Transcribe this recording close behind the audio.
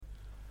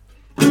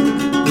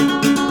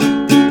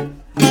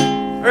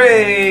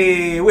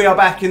We are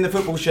back in the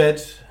football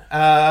shed.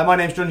 My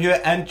name's John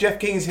Hewitt and Jeff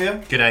King is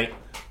here. G'day.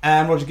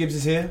 And Roger Gibbs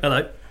is here.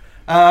 Hello.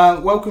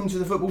 Welcome to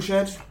the football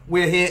shed.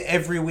 We're here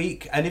every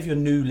week, and if you're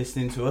new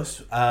listening to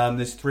us,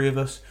 there's three of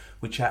us.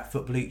 We chat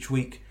football each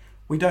week.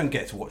 We don't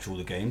get to watch all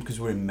the games because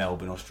we're in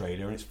Melbourne,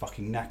 Australia, and it's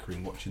fucking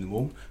knackering watching them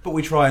all. But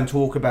we try and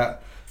talk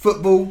about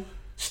football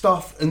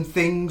stuff and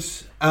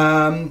things.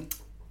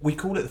 We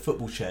call it the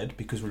football shed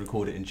because we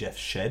record it in Jeff's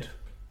shed.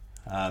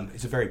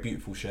 It's a very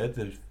beautiful shed.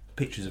 There's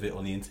pictures of it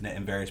on the internet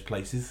in various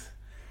places.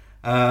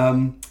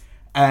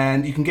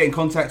 And you can get in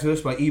contact with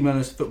us by emailing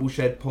us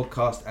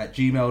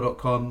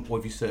footballshedpodcast@gmail.com, or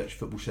if you search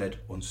Football Shed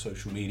on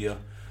social media,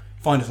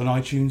 find us on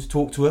iTunes,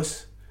 talk to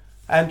us,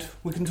 and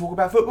we can talk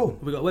about football.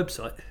 Have we got a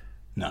website?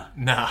 Nah.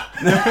 You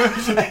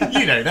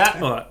know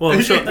that. All right. Well,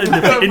 I'm sure in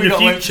the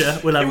future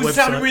we'll have a website. It was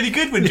sounding really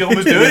good when John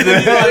was doing it.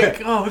 And you're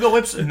like, oh, we've got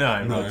a website.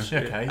 No.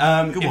 Okay.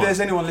 If there's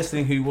anyone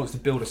listening who wants to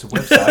build us a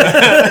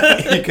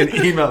website, you can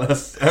email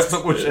us at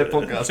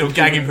footballshedpodcast. Still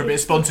gagging for a bit of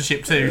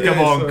sponsorship too.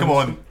 Come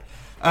on.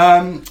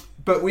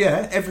 But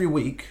yeah, every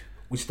week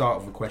we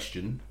start with a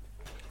question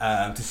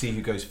to see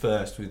who goes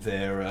first with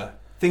their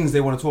things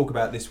they want to talk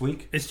about this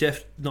week. Is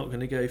Jeff not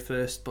going to go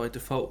first by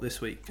default this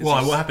week?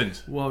 Why? What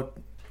happened? Well,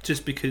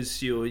 just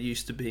because you're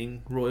used to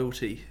being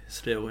royalty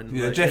still. And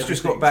yeah, Jeff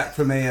just got back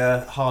from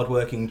a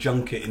hard-working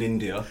junket in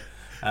India.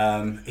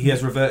 He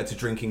has reverted to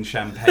drinking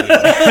champagne.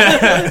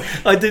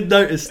 I did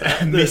notice that.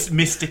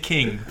 Mr.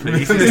 King,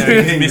 please.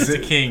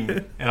 Mr.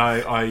 King. And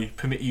I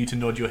permit you to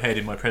nod your head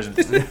in my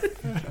presence.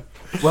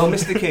 Well,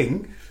 Mr.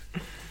 King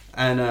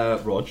and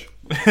Rog,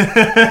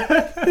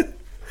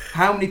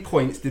 how many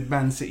points did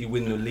Man City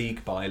win the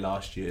league by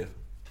last year?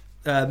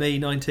 Me,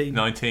 19.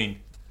 19.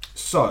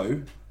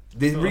 So,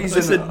 the reason...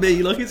 I said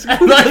me like it's...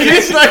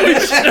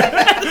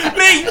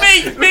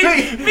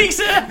 Me,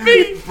 sir,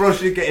 me. Rog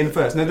should get in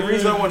first. Now, the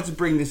reason I wanted to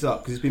bring this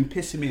up, because it's been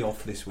pissing me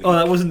off this week. Oh,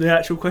 that wasn't the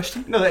actual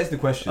question? No, that is the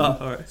question. Oh,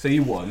 all right. So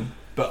you won,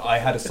 but I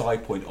had a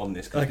side point on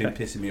this because it's been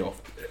pissing me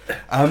off.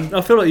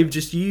 I feel like you've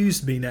just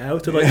used me now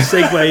to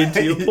segue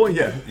into your point.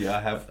 Yeah,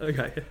 I have.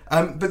 Okay.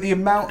 But the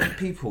amount of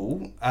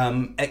people,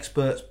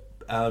 experts,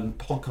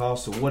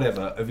 podcasts or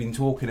whatever, have been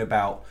talking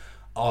about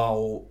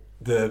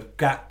the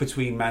gap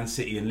between Man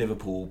City and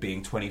Liverpool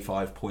being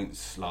 25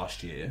 points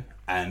last year,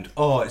 and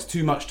it's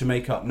too much to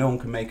make up. No one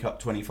can make up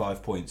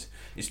 25 points.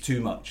 It's too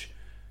much.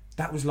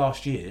 That was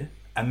last year,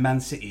 and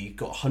Man City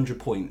got 100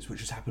 points, which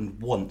has happened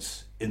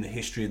once in the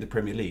history of the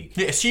Premier League.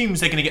 It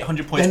assumes they're going to get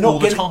 100 points all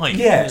the time.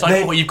 Yeah, it's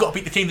like, you've got to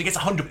beat the team that gets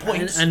 100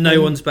 points. And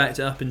no one's backed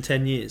it up in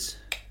 10 years.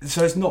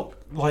 So it's not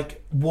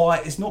like why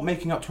it's not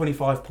making up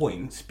 25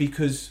 points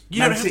because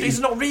it's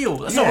not real.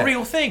 That's not a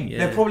real thing.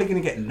 Yeah. They're probably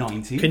going to get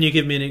 90. Can you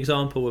give me an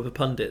example of a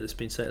pundit that's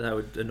been saying that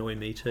would annoy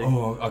me too?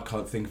 Oh, I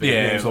can't think of it.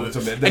 There's lots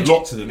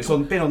of them. It's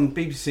been on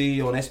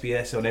BBC, on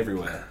SBS, on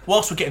everywhere.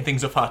 Whilst we're getting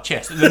things off our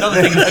chest, there's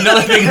another thing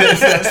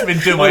that's been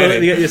doing my head.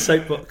 Let me get your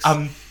soapbox.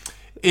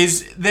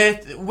 Is there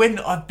when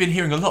I've been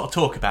hearing a lot of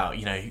talk about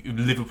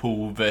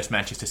Liverpool versus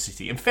Manchester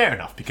City, and fair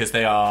enough because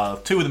they are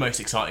two of the most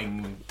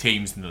exciting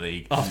teams in the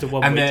league after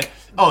 1 week.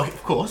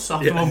 Of course,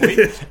 after 1 week,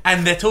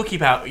 and they're talking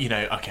about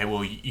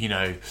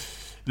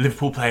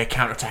Liverpool play a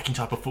counter-attacking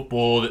type of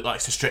football that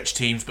likes to stretch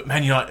teams, but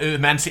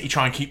Man City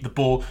try and keep the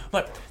ball.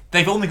 Like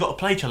they've only got to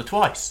play each other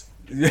twice.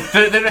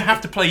 They don't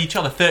have to play each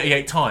other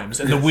 38 times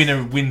and the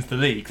winner wins the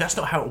league. That's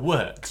not how it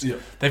works. Yeah.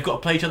 They've got to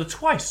play each other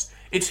twice.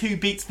 It's who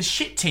beats the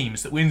shit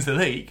teams that wins the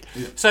league.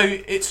 Yeah. So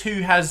it's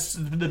who has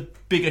the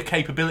bigger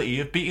capability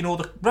of beating all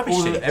the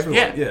rubbish teams.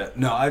 Everyone,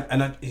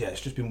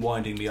 it's just been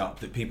winding me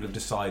up that people have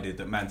decided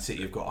that Man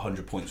City have got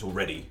 100 points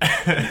already.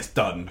 And it's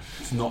done.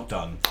 It's not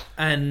done.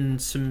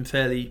 And some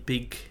fairly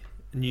big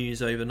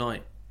news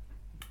overnight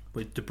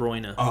with De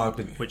Bruyne,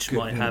 which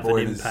might have an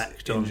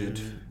impact on that.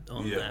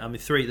 I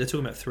mean, they're talking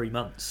about 3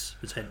 months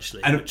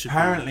potentially. And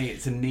apparently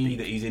it's a knee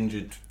that he's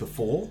injured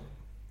before.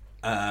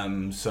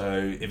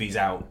 So if he's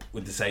out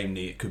with the same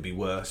knee, it could be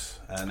worse.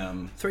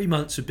 And 3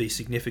 months would be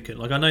significant.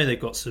 Like I know they've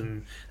got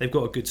a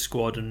good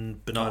squad,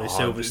 and Bernardo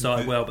Silva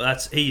started well,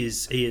 but he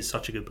is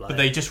such a good player. But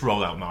they just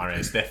roll out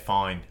Mahrez. They're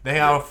fine. They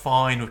are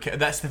fine.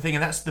 That's the thing,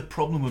 and that's the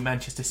problem with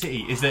Manchester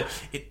City is that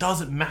it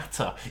doesn't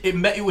matter.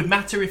 It would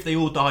matter if they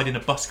all died in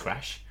a bus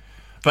crash.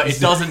 But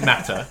it doesn't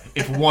matter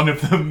if one of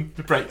them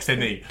breaks their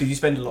knee. Did you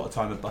spend a lot of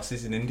time at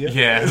buses in India?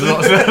 Yeah,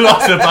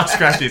 lots of bus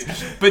crashes.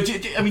 But do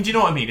you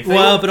know what I mean?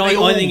 I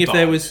think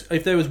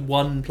if there was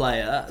one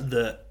player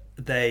that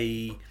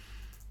they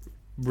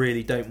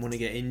really don't want to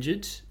get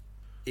injured,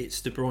 it's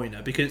De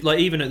Bruyne. Because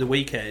even at the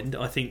weekend,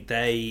 I think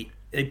they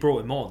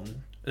brought him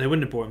on. They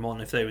wouldn't have brought him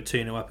on if they were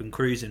 2-0 up and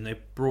cruising. They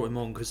brought him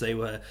on because they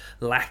were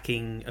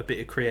lacking a bit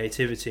of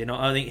creativity. And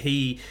I think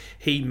he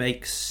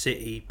makes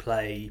City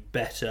play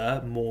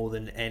better more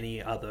than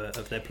any other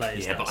of their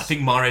players. Yeah, but I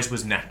think Mahrez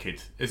was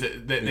knackered.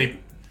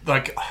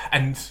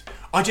 And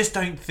I just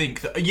don't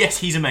think that... Yes,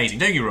 he's amazing.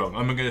 Don't get me wrong.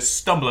 I'm going to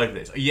stumble over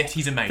this. Yes,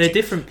 he's amazing. They're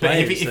different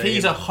players. But if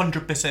he's a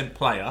 100%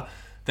 player...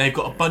 They've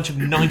got a bunch of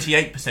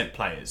 98%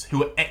 players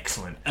who are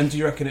excellent. And do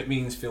you reckon it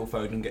means Phil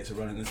Foden gets a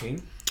run in the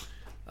team?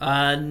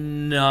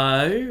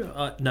 No,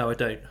 I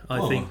don't.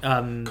 I think.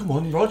 Come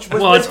on, Rog.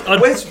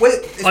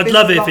 I'd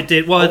love it if it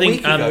did. Well, I think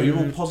week ago, you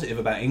were all positive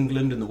about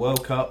England and the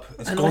World Cup.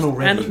 It's gone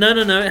already. No,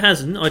 it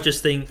hasn't. I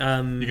just think you're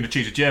going to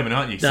choose a German,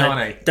 aren't you?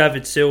 Sane.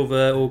 David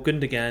Silva or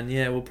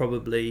Gundogan, will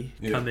probably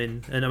come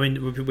in. And I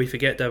mean, we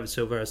forget David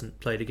Silva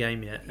hasn't played a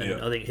game yet,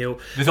 and I think he'll.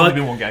 There's only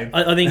been one game.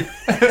 I think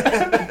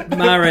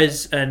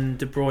Mahrez and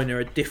De Bruyne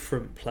are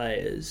different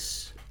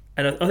players,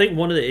 and I think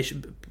one of the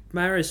issues,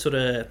 Mahrez sort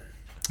of.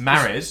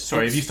 Mahrez?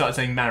 Sorry, have you started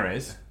saying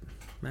Mahrez?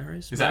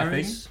 Mahrez? Is that a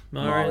thing?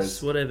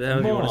 Mahrez, whatever,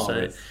 however you want to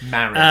say it.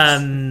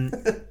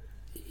 Mahrez.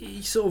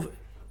 He sort of...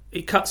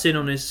 It cuts in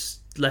on his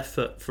left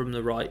foot from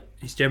the right.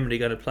 He's generally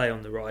going to play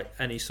on the right,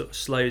 and he sort of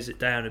slows it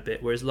down a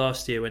bit, whereas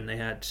last year when they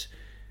had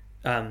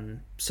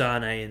Sane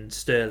and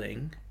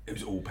Sterling... It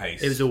was all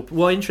pace. It was all...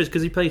 Well, interesting,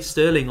 because he played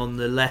Sterling on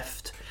the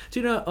left.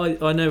 Do you know...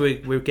 I know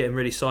we're getting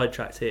really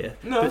sidetracked here,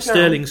 but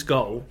Sterling's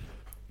goal...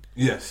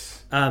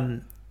 Yes.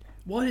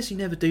 Why does he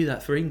never do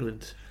that for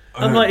England?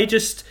 I'm like,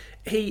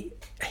 he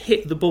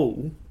hit the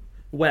ball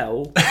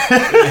well with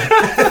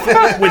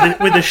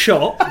a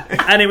shot,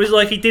 and it was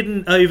like he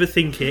didn't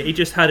overthink it. He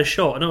just had a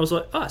shot, and I was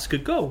like, oh, it's a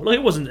good goal. Like,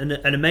 it wasn't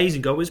an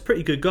amazing goal, it was a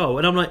pretty good goal.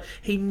 And I'm like,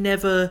 he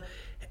never.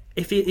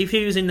 If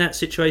he was in that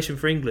situation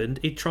for England,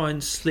 he'd try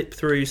and slip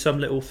through some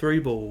little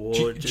through ball.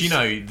 Or do you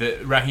know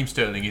that Raheem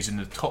Sterling is in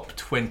the top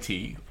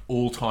 20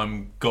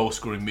 all-time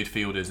goal-scoring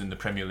midfielders in the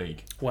Premier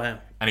League? Wow.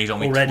 And he's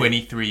only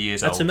 23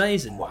 years old. That's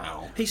amazing.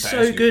 Wow. He's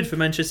so good for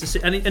Manchester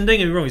City. And don't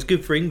get me wrong, he's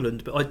good for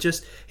England, but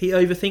he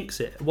overthinks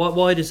it.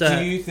 Why does that...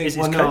 Do you think...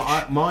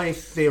 my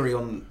theory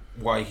on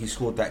why he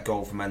scored that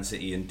goal for Man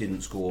City and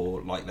didn't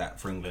score like that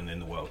for England in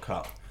the World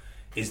Cup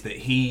is that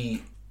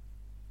he's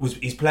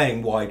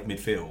playing wide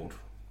midfield,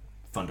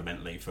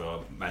 fundamentally,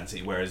 for Man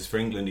City, whereas for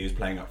England he was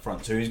playing up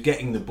front. So he's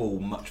getting the ball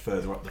much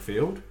further up the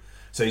field.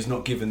 So he's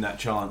not given that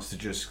chance to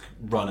just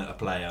run at a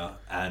player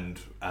and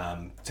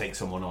take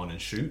someone on and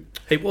shoot.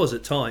 It was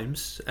at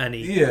times, and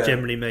he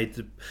generally made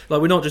the...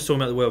 Like, we're not just talking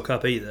about the World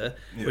Cup either.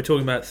 Yeah. We're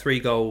talking about 3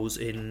 goals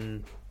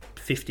in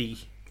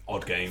 50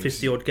 odd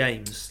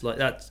games. Like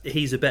that,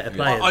 he's a better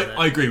player.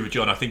 I agree with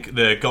John. I think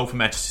the goal for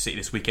Manchester City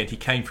this weekend, he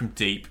came from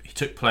deep, he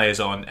took players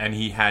on, and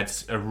he had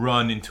a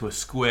run into a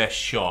square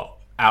shot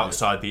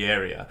outside the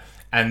area,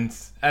 and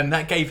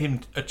that gave him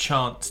a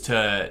chance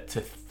to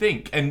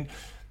think.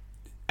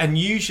 And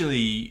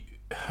usually,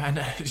 I'm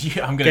going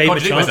to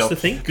contradict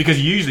myself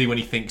because usually when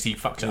he thinks, he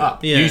fucks it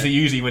up. Yeah.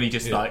 Usually when he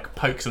just like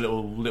pokes a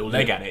little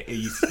leg at it,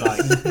 he's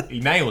like he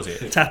nails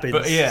it. Tapping.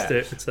 But he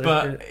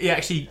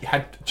actually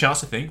had a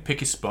chance to think, pick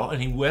his spot,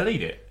 and he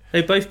wellied it.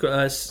 They both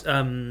got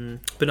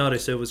Bernardo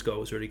Silva's goal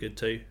was really good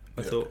too.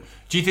 I thought.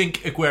 Do you think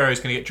Aguero's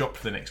going to get dropped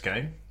for the next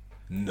game?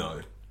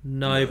 No,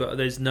 but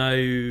there's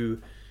no.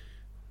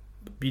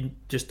 You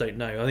just don't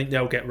know. I think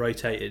they'll get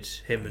rotated,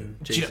 him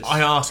and Jesus.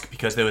 I ask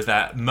because there was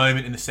that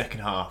moment in the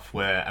second half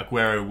where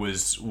Aguero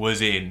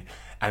was in,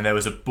 and there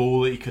was a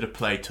ball that he could have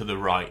played to the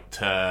right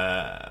to,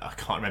 I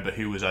can't remember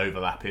who was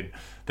overlapping,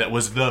 that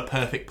was the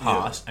perfect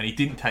pass, and he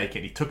didn't take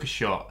it. He took a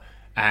shot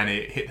and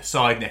it hit the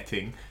side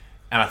netting,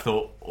 and I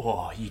thought,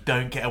 you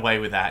don't get away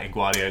with that in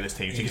Guardiola's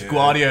team, because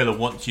Guardiola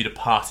wants you to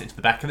pass it into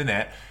the back of the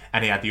net,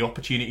 and he had the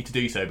opportunity to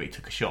do so, but he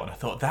took a shot, and I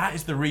thought that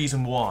is the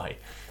reason why.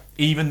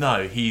 Even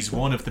though he's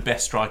one of the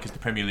best strikers the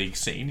Premier League's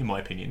seen, in my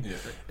opinion,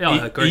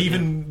 I agree,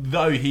 even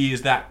though he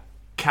is that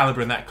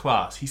calibre and that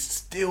class, he's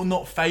still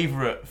not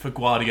favourite for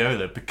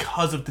Guardiola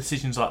because of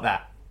decisions like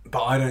that.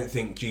 But I don't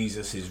think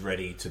Jesus is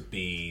ready to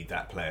be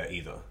that player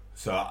either.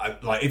 So,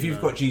 if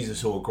you've got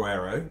Jesus or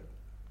Aguero,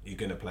 you're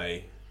going to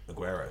play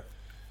Aguero.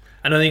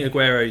 And I think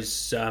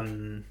Aguero's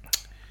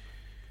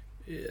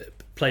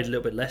played a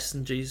little bit less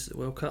than Jesus at the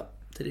World Cup.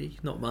 Did he?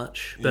 Not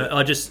much,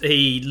 but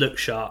he looked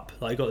sharp.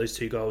 Like, he got those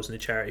 2 goals in the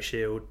Charity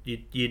Shield.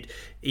 You'd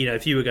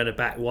if you were going to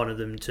back one of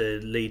them to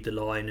lead the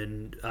line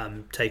and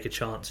take a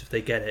chance if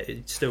they get it,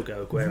 it'd still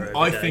go Aguero.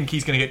 I think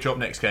he's going to get dropped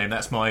next game.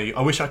 That's my.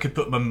 I wish I could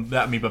put that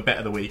would be my bet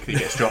of the week that he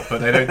gets dropped,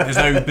 but they don't.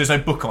 There's no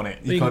book on it.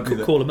 You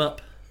can call him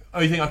up. Oh,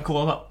 you think I can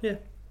call him up? Yeah.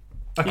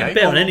 Okay. You can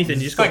bet on anything.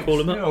 You just got to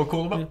call him up. Yeah, I'll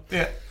call him up.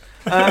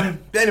 Yeah.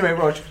 Anyway,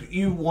 Rog,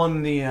 you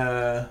won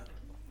the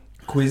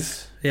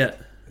quiz. Yeah.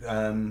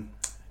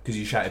 Because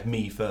you shouted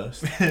me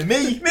first.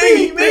 me,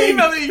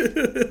 mummy.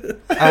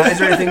 Is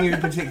there anything you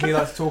particularly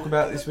like to talk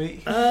about this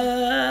week?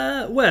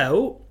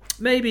 Well,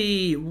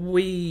 maybe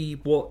I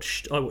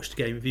watched a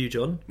game with you,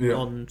 John,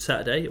 on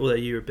Saturday. Although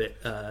you were a bit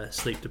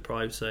sleep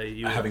deprived, so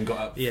you having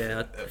got up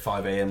at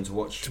 5 a.m. to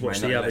watch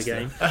the other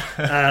game.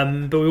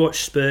 But we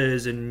watched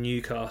Spurs and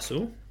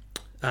Newcastle,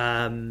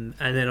 and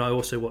then I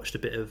also watched a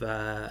bit of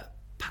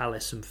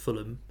Palace and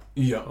Fulham.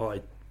 Yeah.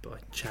 I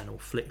channel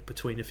flick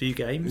between a few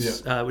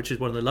games, which is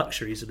one of the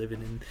luxuries of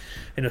living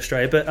in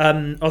Australia. But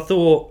I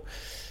thought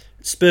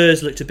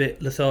Spurs looked a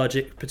bit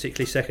lethargic,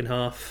 particularly second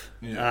half.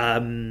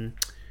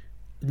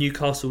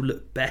 Newcastle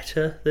looked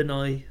better than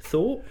I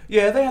thought.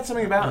 Yeah, they had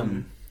something about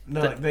them.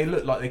 No, they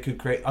looked like they could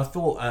create. I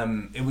thought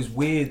it was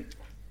weird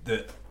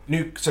that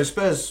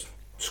Spurs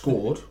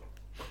scored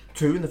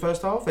 2 in the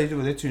first half. They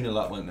were 2-0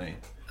 up, weren't they?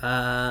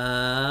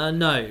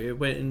 No, it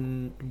went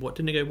in. What,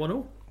 didn't it go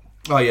 1-1?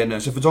 Oh yeah, no.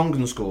 So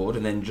Vertonghen scored,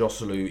 and then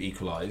Joselu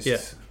equalised. Yeah.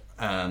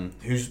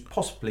 Who's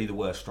possibly the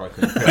worst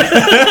striker in the Premier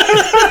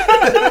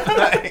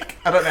League.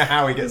 I don't know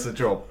how he gets the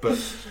job, but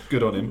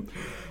good on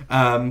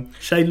him.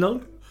 Shane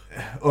Long?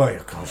 Oh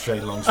god,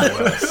 Shane Long's the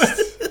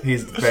worst.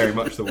 He's very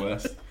much the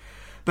worst.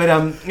 But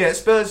yeah,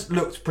 Spurs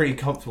looked pretty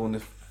comfortable in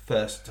the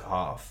first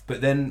half, but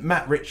then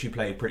Matt Ritchie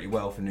played pretty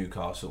well for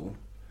Newcastle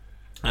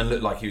and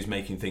looked like he was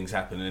making things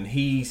happen, and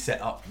he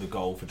set up the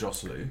goal for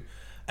Joselu,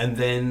 and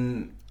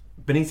then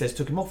Benitez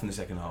took him off in the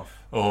second half.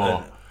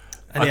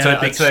 And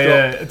I'd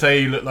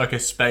say you look like a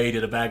spade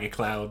in a bag of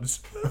clowns.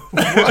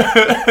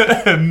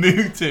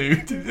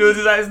 Mutu.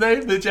 Was that his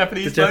name? The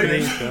Japanese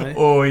guy.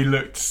 Oh, he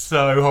looked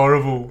so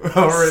horrible.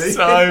 Oh, really?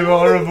 So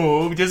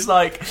horrible. Just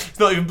like, it's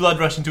not even blood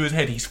rushing to his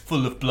head, he's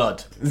full of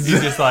blood. He's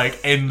just like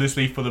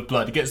endlessly full of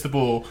blood. He gets the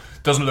ball,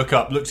 doesn't look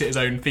up, looks at his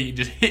own feet and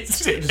just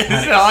hits it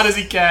as hard as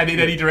he can in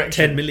any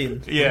direction. 10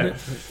 million. Yeah.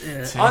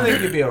 I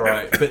think he'd be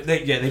alright. But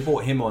they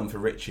brought him on for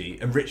Ritchie,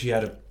 and Ritchie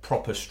had a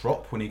proper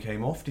strop when he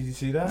came off. Did you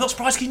see that? I'm not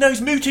surprised he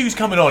knows Mutu's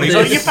coming on. He's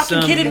like, you're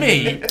fucking kidding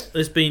me.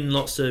 There's been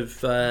lots of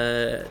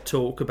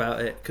talk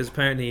about it, because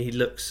apparently he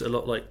looks a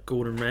lot like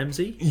Gordon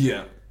Ramsay.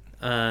 Yeah.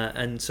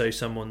 And so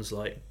someone's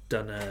like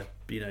done a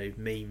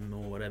meme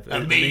or whatever. A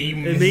meme.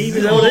 A meme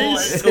is that what it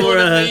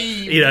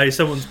is? Or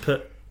someone's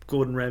put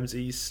Gordon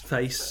Ramsay's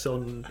face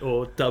on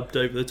or dubbed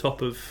over the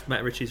top of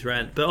Matt Ritchie's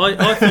rant. But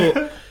I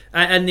thought,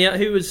 and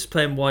who was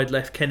playing wide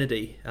left?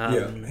 Kennedy.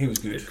 He was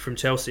good from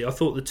Chelsea. I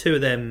thought the two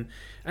of them,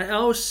 and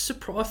I was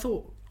surprised. I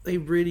thought they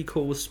really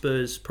caused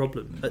Spurs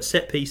problem at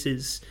set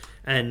pieces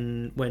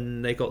and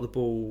when they got the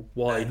ball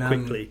wide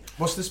quickly.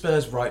 What's the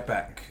Spurs right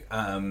back?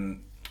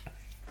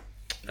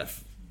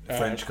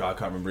 French guy, I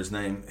can't remember his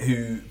name,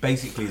 who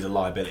basically is a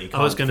liability.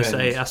 I was going to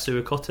say Asu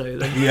Okoto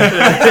then.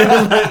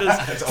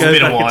 Yeah. It's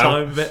been a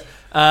while. But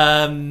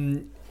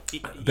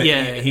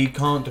he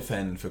can't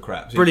defend for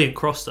crap. Brilliant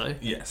cross though.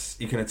 Yes,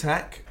 he can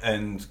attack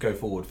and go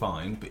forward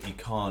fine, but he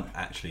can't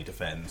actually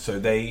defend.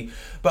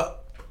 But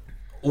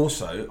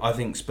also, I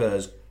think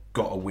Spurs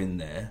got a win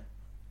there,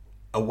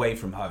 away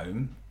from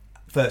home.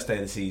 First day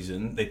of the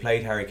season, they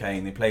played Harry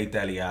Kane, they played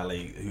Dele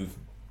Alli,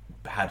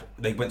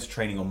 they went to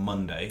training on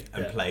Monday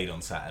and played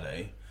on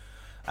Saturday.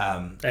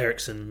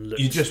 Eriksen looked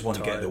you just want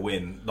to tired. get the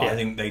win. I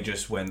think they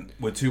just went,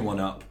 we're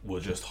 2-1 up, we'll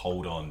just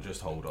hold on.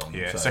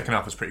 Yeah, second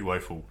half was pretty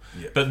woeful.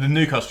 Yeah. But the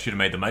Newcastle should have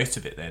made the most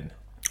of it then.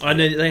 I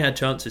know they had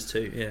chances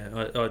too,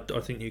 yeah. I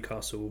think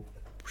Newcastle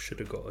should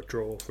have got a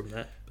draw from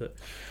that. But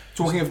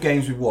talking of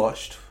games we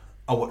watched,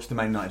 I watched the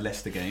Man United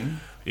Leicester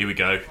game. Here we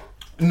go.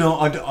 No,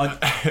 I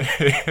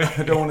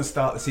don't want to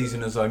start the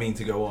season as I mean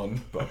to go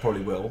on, but I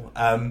probably will.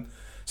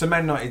 So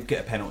Man United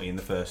get a penalty in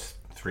the first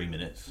 3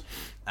 minutes.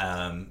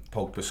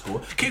 Pogba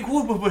scored.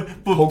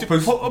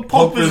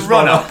 Pogba's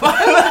run up.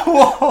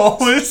 What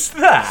was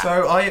that?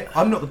 So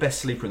I'm not the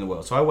best sleeper in the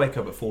world. So I wake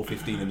up at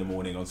 4:15 in the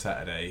morning on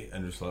Saturday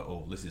and just like,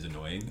 oh, this is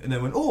annoying. And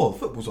then went, oh,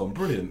 football's on,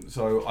 brilliant.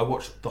 So I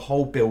watched the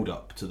whole build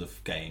up to the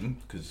game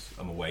because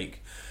I'm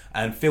awake.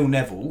 And Phil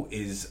Neville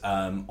is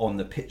on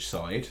the pitch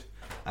side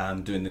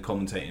doing the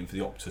commentating for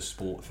the Optus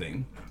Sport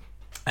thing.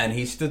 And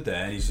he stood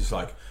there and he's just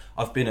like,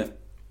 I've been at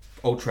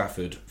Old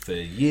Trafford for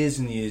years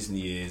and years and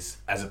years,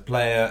 as a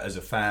player, as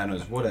a fan,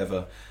 as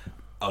whatever.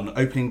 On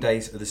opening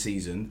days of the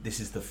season, this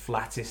is the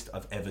flattest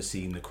I've ever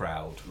seen the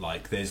crowd.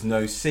 Like, there's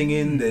no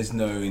singing, there's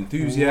no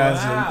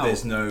enthusiasm,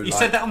 there's no... He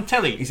said that on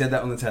telly? He said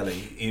that on the telly.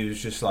 He was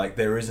just like,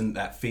 there isn't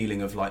that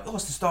feeling of like, oh,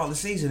 it's the start of the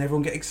season,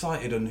 everyone get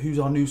excited, and who's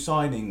our new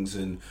signings,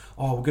 and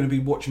oh, we're going to be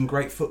watching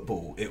great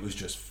football. It was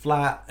just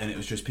flat, and it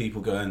was just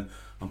people going,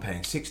 I'm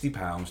paying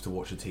 £60 to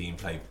watch a team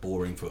play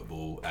boring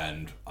football,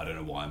 and I don't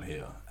know why I'm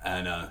here.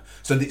 And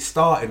so it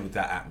started with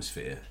that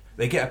atmosphere.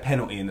 They get a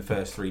penalty in the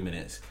first 3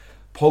 minutes.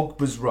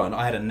 Pogba's run,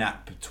 I had a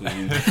nap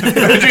between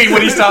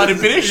when he started and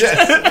finished.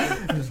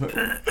 Yes.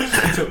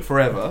 It took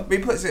forever. But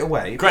he puts it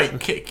away. Great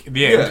kick at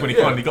the end when he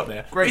finally got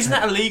there. Great. Isn't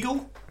that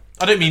illegal?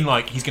 I don't mean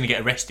like he's going to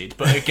get arrested,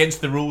 but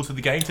against the rules of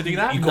the game to do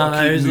that? You've no,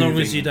 got to keep as long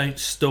moving. as you don't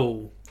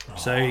stall.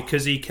 So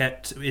because he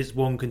kept his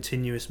one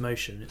continuous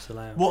motion, it's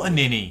allowed. What a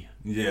ninny.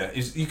 Yeah,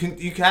 you can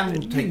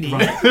take the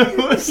run.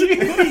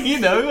 You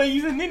know,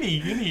 he's a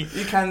ninny.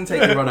 You can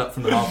take the run up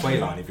from the halfway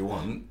line if you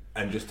want,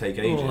 and just take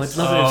ages.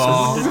 I'd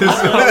love it.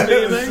 That would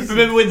be amazing.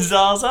 Remember when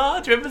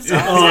Zaza? Do you remember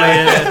Zaza? Oh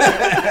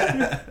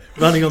yeah,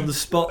 running on the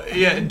spot.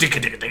 Yeah,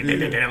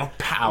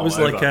 pow. It was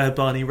over. like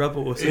Barney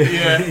Rubble or something.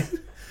 Yeah.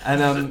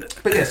 And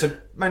but yeah, so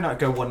Man United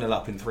go 1-0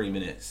 up in 3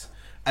 minutes,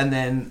 and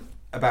then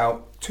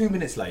about 2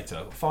 minutes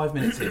later, 5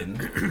 minutes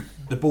in,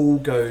 the ball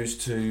goes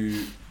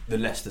to the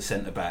Leicester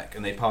centre back,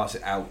 and they pass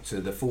it out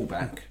to the full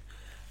back,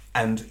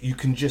 and you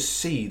can just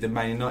see the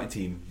Man United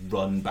team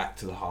run back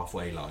to the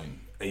halfway line.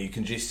 And you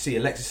can just see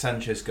Alexis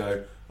Sanchez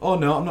go, oh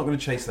no, I'm not going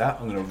to chase that,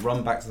 I'm going to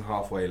run back to the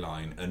halfway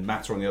line, and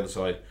Mata on the other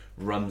side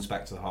runs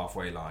back to the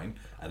halfway line,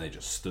 and they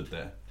just stood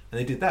there. And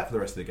they did that for the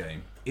rest of the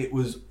game. It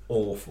was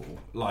awful.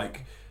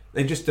 Like,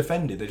 they just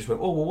defended. They just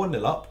went, oh, we're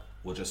 1-0 up,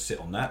 we'll just sit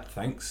on that,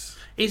 thanks.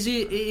 It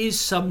is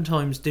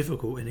sometimes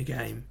difficult in a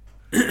game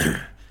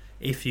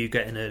if you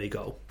get an early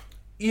goal.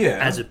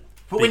 Yeah.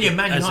 But when you're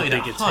Man United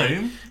at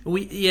home...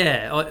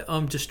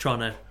 I'm just trying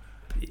to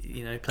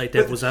play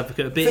devil's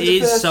advocate. But it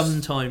is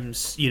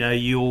sometimes,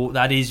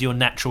 that is your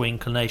natural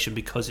inclination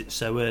because it's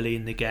so early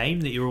in the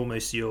game that you're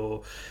almost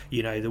the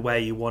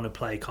way you want to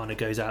play kind of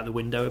goes out the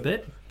window a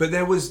bit. But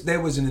there was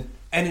an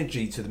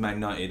energy to the Man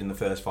United in the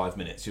first 5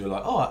 minutes. You were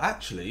like, oh,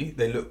 actually,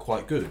 they look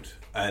quite good.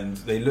 And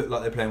they looked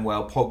like they're playing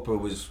well. Pogba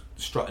was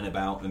strutting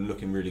about and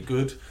looking really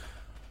good.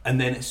 And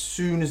then as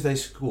soon as they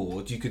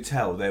scored, you could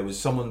tell there was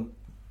someone,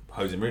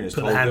 Jose Mourinho,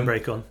 put the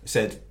handbrake on.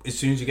 Said, as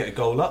soon as you get a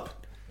goal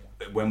up,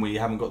 when we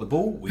haven't got the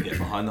ball, we get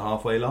behind the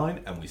halfway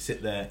line and we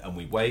sit there and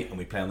we wait and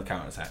we play on the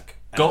counter attack.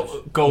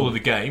 Goal of the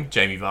game,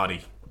 Jamie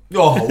Vardy.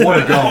 Oh,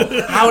 what a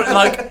goal! How,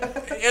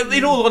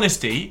 in all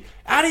honesty,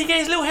 how do you get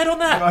his little head on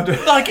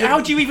that? How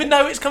do you even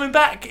know it's coming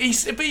back?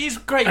 He's a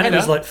great header. And it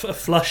was like a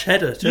flush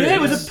header too. Yeah,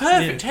 it was a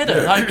perfect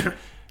header.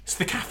 It's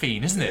the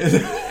caffeine, isn't it?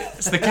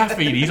 It's the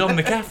caffeine. He's on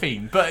the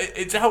caffeine, but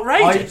it's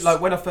outrageous.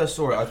 When I first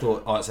saw it, I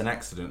thought, "Oh, it's an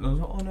accident." And I was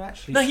like, "Oh no,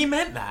 actually, no, he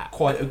meant that.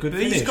 Quite a good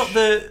finish." He's got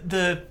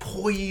the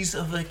poise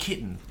of a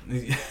kitten.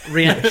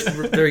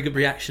 Very good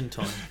reaction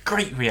time.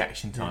 Great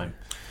reaction time.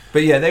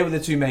 But yeah, they were the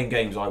two main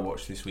games I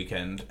watched this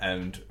weekend,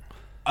 and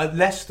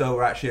Leicester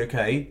were actually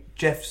okay.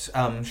 Jeff's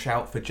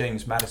shout for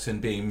James Maddison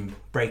being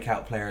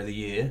breakout player of the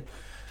year,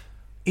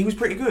 he was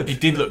pretty good. He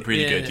did look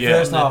really good. Yeah,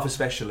 first half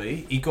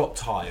especially. He got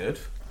tired.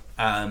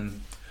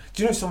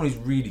 Do you know someone who's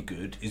really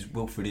good is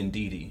Wilfred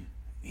Ndidi?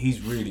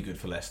 He's really good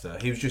for Leicester.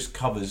 He just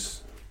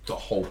covers the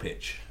whole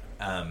pitch,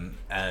 and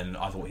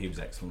I thought he was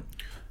excellent.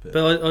 But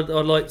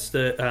I liked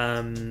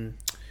the.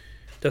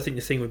 I think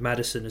the thing with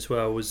Maddison as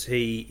well was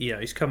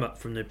he's come up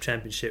from the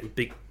Championship with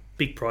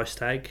big price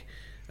tag.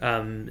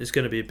 There's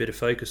going to be a bit of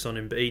focus on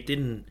him, but he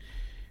didn't.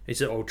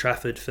 It's at Old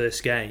Trafford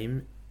first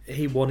game.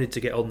 He wanted to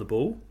get on the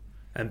ball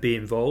and be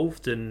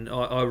involved, and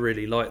I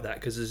really like that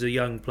because as a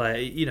young player,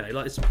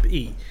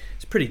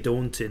 it's pretty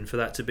daunting for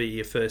that to be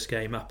your first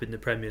game up in the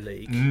Premier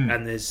League,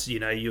 and there's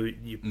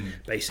you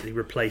basically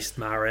replaced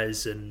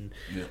Mahrez, and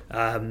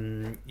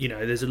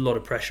there's a lot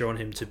of pressure on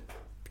him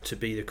to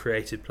be the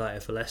creative player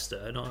for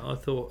Leicester, and I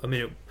thought,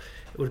 it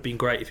would have been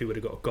great if he would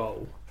have got a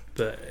goal.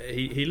 But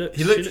he looked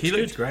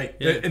great.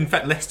 Yeah. In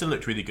fact, Leicester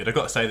looked really good. I've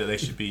got to say that they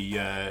should be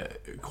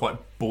quite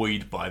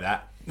buoyed by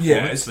that.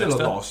 Yeah, it's still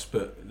Leicester. A loss,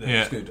 but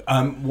it's good.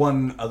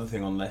 One other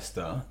thing on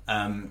Leicester,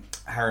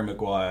 Harry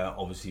Maguire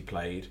obviously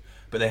played,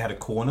 but they had a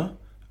corner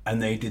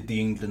and they did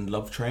the England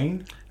love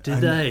train.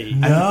 Did they?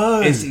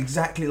 No. It's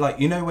exactly like,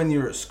 when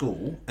you're at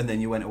school and then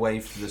you went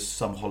away for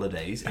some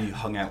holidays and you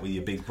hung out with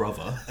your big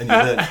brother and you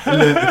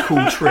learned the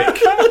cool trick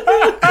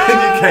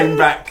and you came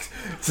back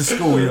to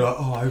school, you're like,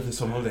 oh, over the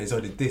summer holidays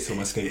I did this on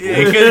my skateboard.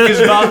 Yeah,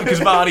 because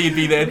Vardy would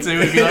be there too.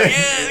 He'd be like,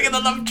 yeah, get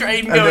the love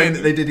train going. And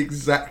then they did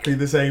exactly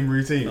the same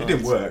routine. It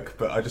didn't work,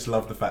 but I just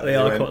love the fact that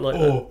they went, quite like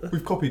that.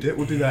 We've copied it,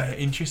 we'll do that.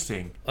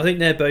 Interesting. I think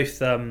they're both,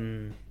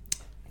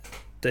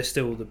 they're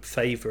still the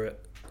favourite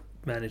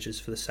managers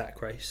for the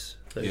sack race.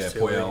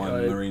 Puel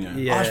and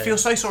Mourinho. Yeah. I feel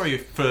so sorry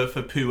for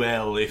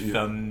Puel if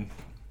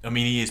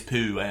he is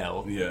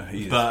Puel. Yeah,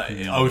 he is. But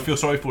I would feel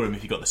sorry for him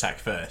if he got the sack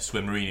first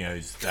when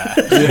Mourinho's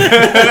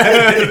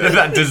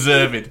that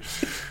deserved.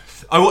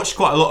 I watched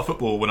quite a lot of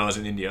football when I was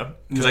in India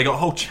because they got a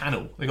whole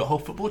channel. They got a whole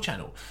football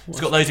channel. It's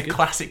got loads of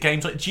classic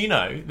games. Like, do you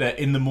know that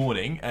in the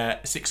morning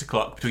at 6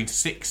 o'clock, between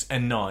 6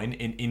 and 9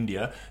 in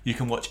India, you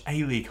can watch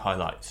A-League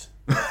highlights?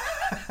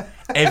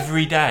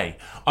 Every day.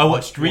 I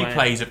watched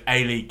replays of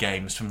A-League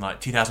games from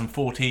like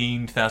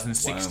 2014,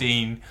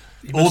 2016,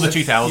 all the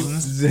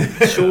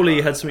 2000s. Surely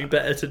you had something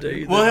better to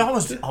do. Well, I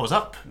was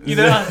up.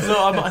 I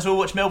thought I might as well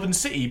watch Melbourne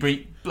City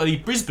beat bloody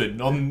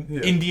Brisbane on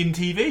Indian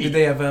TV. Did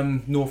they have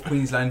North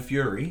Queensland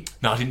Fury?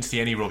 No, I didn't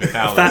see any Robbie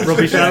Fowler. Fat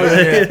Robbie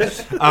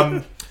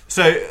Fowler.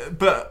 So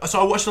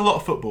I watched a lot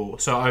of football.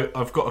 So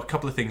I've got a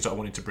couple of things that I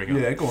wanted to bring up.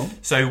 Yeah, go on.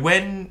 So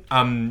when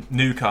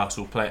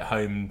Newcastle play at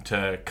home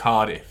to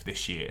Cardiff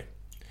this year,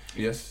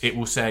 yes, it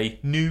will say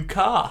 "new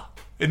car"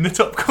 in the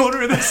top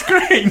corner of the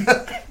screen.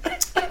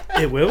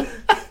 It will.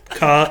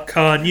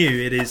 Car new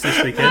it is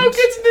this weekend. How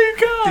good's new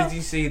car? Did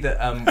you see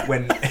that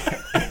when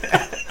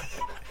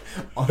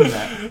on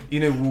that,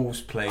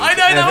 Wolves played? I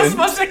know, that was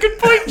my second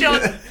point,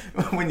 John.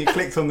 When you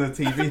clicked on the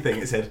TV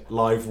thing, it said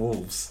 "Live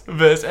Wolves"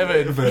 versus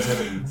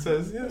Everton.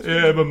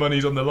 So, My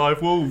money's on the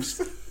Live Wolves.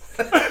 Is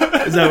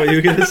that what you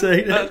were going to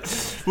say?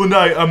 Well,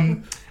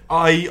 no.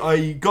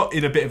 I got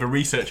in a bit of a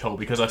research hole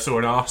because I saw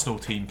an Arsenal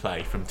team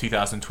play from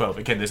 2012.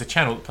 Again, there's a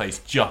channel that plays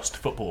just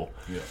football.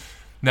 Yeah.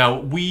 Now,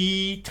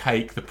 we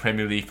take the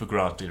Premier League for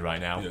granted right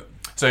now. Yeah.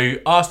 So,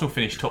 Arsenal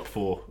finished top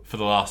 4 for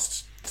the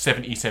last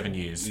 77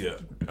 years. Yeah.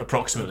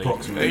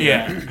 Approximately.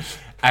 Yeah.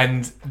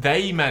 And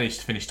they managed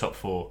to finish top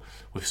 4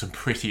 with some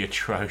pretty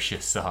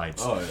atrocious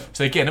sides. Oh, yeah.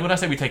 So again, when I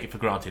say we take it for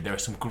granted, there are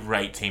some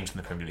great teams in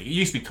the Premier League. It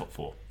used to be top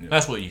 4. Yeah.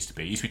 That's what it used to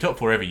be. It used to be top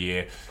 4 every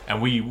year,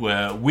 and we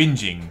were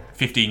whinging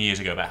 15 years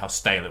ago about how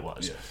stale it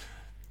was. Yeah.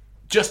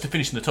 Just to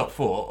finish in the top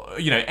 4,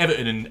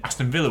 Everton and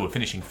Aston Villa were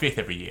finishing 5th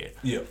every year.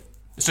 Yeah.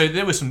 So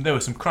there were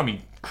some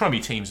crummy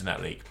teams in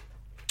that league.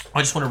 I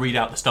just want to read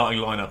out the starting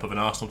lineup of an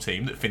Arsenal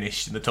team that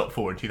finished in the top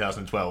 4 in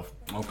 2012.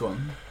 Oh, go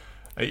on.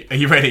 Are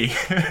you ready?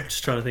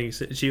 Just trying to think.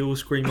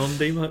 Gilles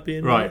Screamondi might be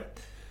in Right.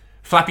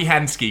 Flappy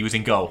Hansky was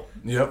in goal.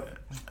 Yep.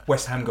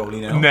 West Ham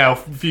goalie now. Now,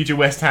 future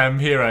West Ham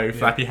hero,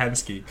 Flappy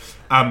Hansky.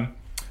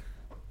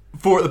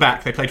 4 at the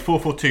back. They played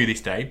 4-4-2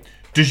 this day.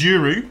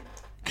 Dejuru,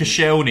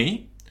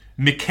 Koscielny,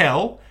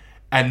 Mikel,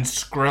 and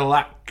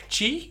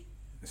Skrelacci.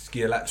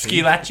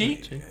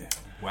 Schillaci.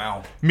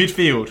 Wow.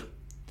 Midfield.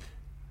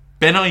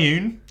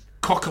 Benayoun,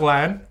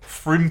 Coquelin,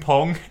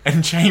 Frimpong,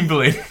 and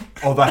Chamberlain.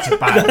 Oh, that's a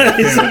bad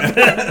midfield.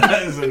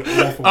 That is an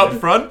awful Up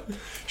front,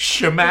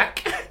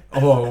 Shamak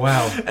Oh,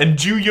 wow. and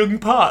Ju Young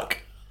Park.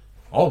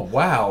 Oh,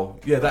 wow.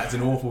 Yeah, that's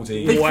an awful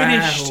team. They Wow.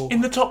 finished in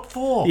the top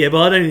 4. Yeah,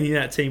 but I don't think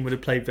that team would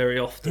have played very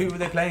often. Who were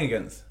they playing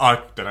against? I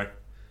don't know.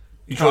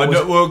 Sure,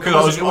 it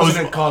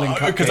wasn't a Carling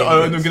Cup Because game,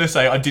 I'm because- going to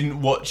say I didn't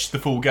watch the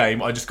full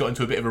game. I just got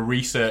into a bit of a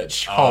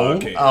research hole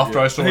after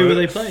I saw it. Who were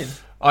they playing?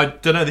 I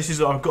don't know.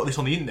 I've got this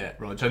on the internet,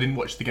 Rog. I didn't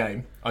watch the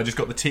game. I just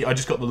got the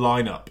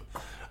lineup.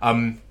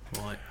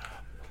 Right.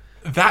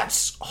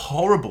 That's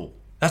horrible.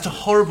 That's a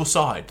horrible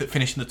side that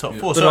finished in the top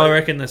 4. But So I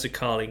reckon there's a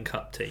Carling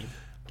Cup team.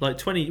 Like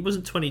it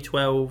wasn't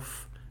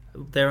 2012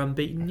 their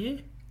unbeaten year?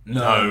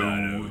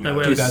 No. where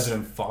was-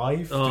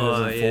 2005,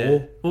 Oh,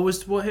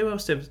 2004. yeah. Who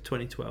else did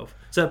 2012?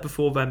 Is that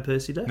before Van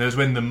Persie left? That was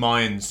when the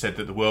Mayans said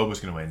that the world was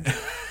going to end.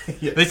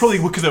 They probably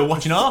would because they were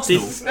watching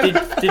Arsenal.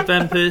 Did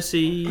Van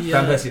Persie...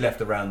 Van Persie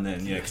left around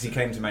then, yeah, because he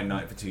came to Man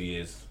United for 2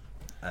 years,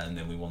 and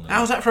then we won the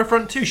How's that for a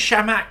front two?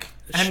 Shamak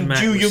and Schmack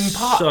Ju was Young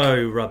Park.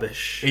 so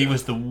rubbish. He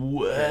was the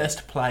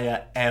worst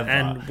player ever.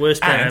 And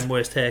worst player and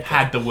worst haircut.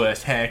 Had the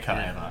worst haircut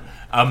ever.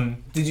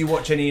 Did you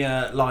watch any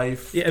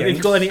live Yeah, games? have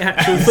you got any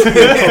actual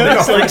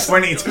football comments?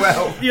 Like,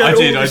 2012. yeah, I all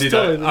did. this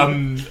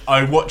time.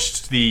 I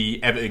watched the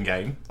Everton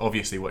game.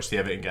 Obviously, watched the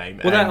Everton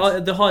game. Well,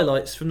 and the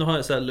highlights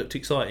that looked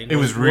exciting. it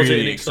was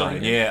really an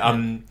exciting. Yeah.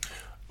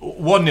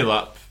 1-0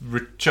 up.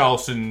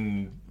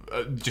 Charleston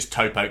just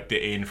toe poked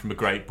it in from a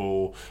great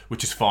ball,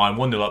 which is fine.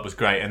 1-0 up was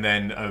great, and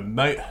then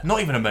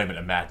not even a moment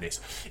of madness.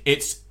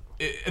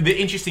 The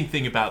interesting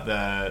thing about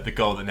the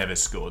goal that Neves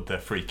scored, the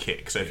free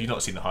kick. So if you've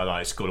not seen the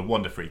highlights, scored a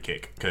wonder free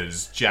kick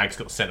because Jags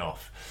got sent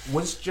off.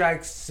 Was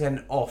Jags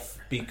sent off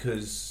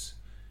because...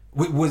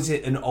 Was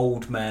it an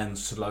old man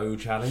slow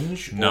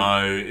challenge?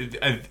 No,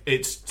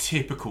 it's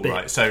typical,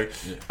 right? So,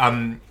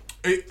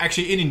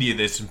 actually, in India,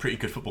 there's some pretty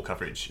good football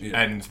coverage,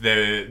 and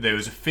there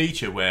was a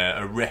feature where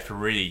a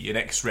referee, an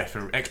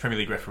ex-Premier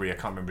League referee, I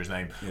can't remember his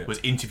name, was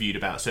interviewed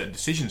about certain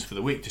decisions for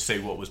the week to say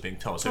what was being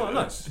told. So,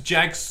 nice.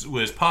 Jags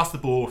was passed the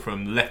ball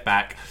from left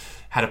back,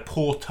 had a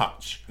poor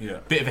touch,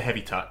 bit of a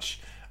heavy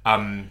touch.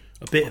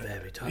 A bit of a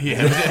heavy touch.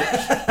 Yeah,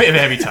 a bit of a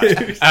heavy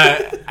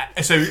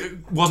touch. So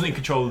wasn't in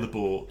control of the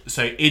ball.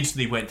 So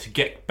instantly went to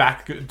get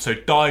back. So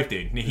dived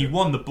in. He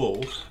won the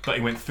ball, but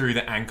he went through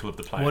the ankle of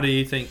the player. What do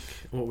you think?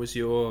 What was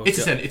your? It's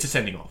a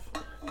sending off.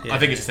 Yeah. I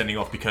think it's a sending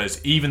off because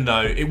even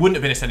though it wouldn't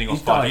have been a sending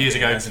off 5 years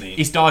ago, hasn't he?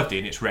 he's dived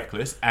in. It's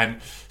reckless.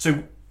 And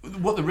so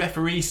what the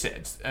referee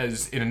said,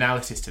 as in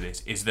analysis to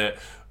this, is that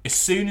as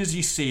soon as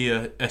you see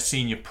a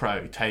senior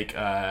pro take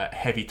a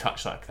heavy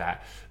touch like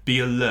that, be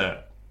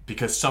alert.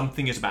 Because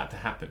something is about to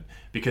happen.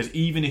 Because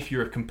even if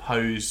you're a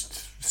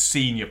composed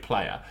senior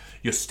player,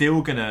 you're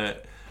still going to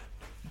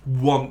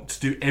want to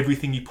do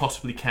everything you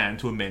possibly can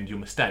to amend your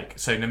mistake.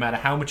 So no matter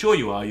how mature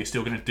you are, you're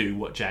still going to do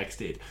what Jags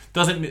did.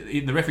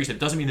 The referee said,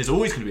 doesn't mean there's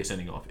always going to be a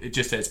sending off. It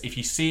just says if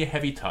you see a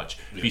heavy touch,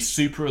 be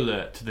super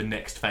alert to the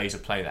next phase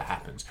of play that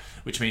happens.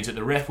 Which means that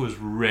the ref was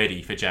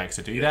ready for Jags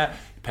to do that,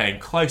 paying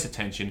close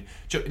attention.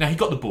 Now he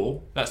got the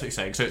ball, that's what he's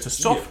saying. So it's a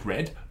soft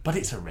red, but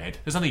it's a red.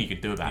 There's nothing you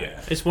can do about it.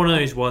 It's one of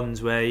those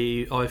ones where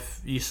you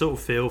sort of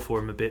feel for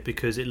him a bit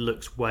because it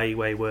looks way,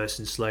 way worse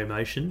in slow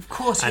motion. Of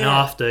course, and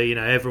after,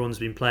 everyone's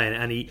been playing it,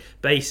 and he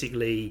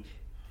basically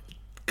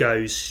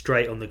goes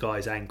straight on the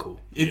guy's ankle.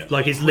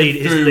 Like his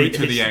leading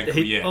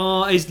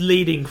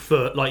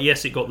foot. Like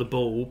yes, it got the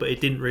ball, but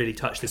it didn't really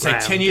touch the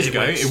ground. 10 years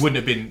ago, it wouldn't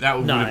have been. That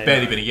would have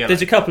barely been a yellow.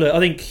 There's a couple of. I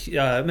think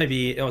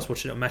maybe I was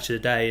watching it on Match of the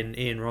Day, and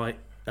Ian Wright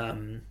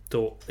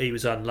thought he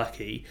was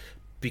unlucky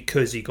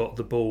because he got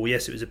the ball.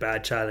 Yes, it was a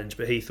bad challenge,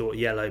 but he thought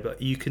yellow.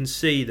 But you can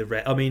see the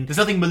red. I mean, there's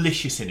nothing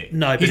malicious in it.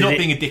 No, he's not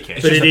being a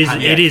dickhead. But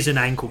it is an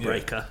ankle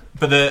breaker.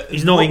 But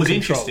he's not what in was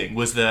control. interesting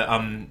was that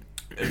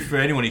for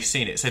anyone who's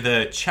seen it, so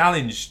the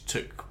challenge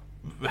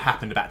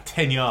happened about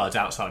 10 yards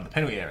outside the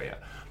penalty area.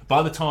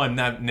 By the time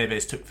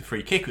Neves took the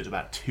free kick, it was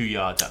about 2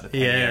 yards out the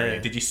penalty area.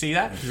 Did you see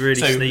that? It was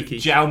really sneaky.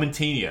 João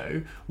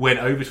Moutinho went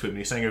over to him and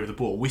he sang over the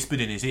ball, whispered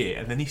in his ear,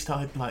 and then he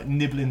started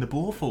nibbling the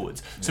ball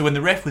forwards. So when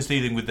the ref was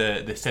dealing with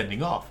the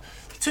sending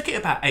off, he took it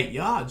about 8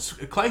 yards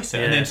closer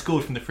and then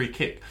scored from the free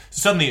kick.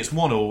 So suddenly it's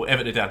 1-1,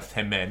 Everton down to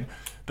 10 men.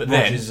 But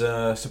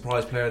Rogers'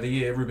 surprise player of the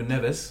year, Ruben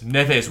Neves.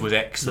 Neves was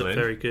excellent. Looked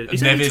very good.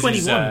 He's only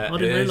 21. I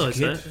didn't realise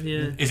that.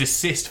 Yeah. His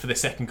assist for the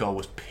second goal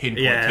was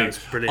pinpoint. Yeah, it was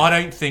brilliant. I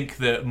don't think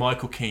that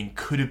Michael Keane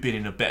could have been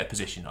in a better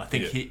position. I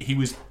think he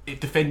was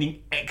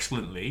defending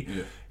excellently.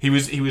 Yeah. He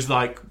was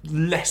like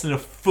less than a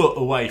foot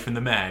away from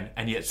the man,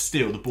 and yet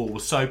still the ball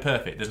was so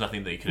perfect. There's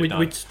nothing that he could have done.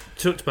 We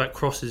talked about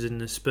crosses in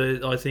the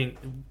Spurs. I think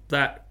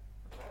that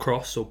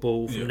cross or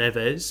ball from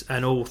Neves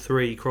and all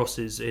 3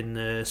 crosses in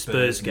the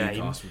Spurs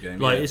game.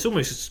 It's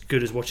almost as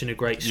good as watching a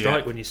great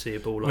strike when you see a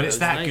ball like that. It's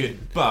that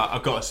good. But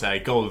I've got to say,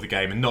 goal of the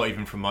game, and not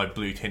even from my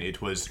blue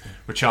tinted, was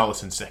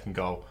Richarlison's second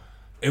goal.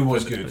 It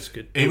was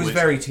good. It was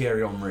very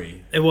Thierry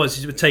Henry. It was.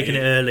 He was taking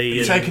it early.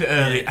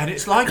 And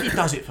it's like he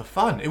does it for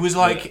fun. It was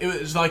like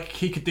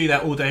he could do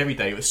that all day, every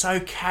day. It was so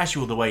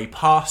casual the way he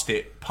passed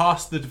it,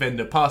 past the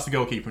defender, past the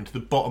goalkeeper, into the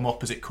bottom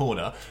opposite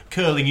corner,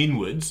 curling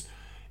inwards.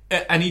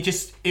 And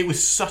it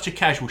was such a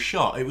casual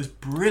shot. It was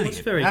brilliant. It's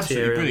very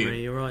absolutely brilliant.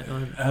 Henry, you're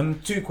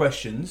right. 2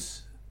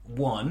 questions.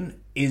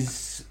 One,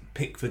 is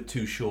Pickford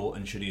too short,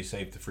 and should he have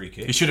saved the free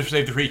kick? He should have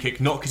saved the free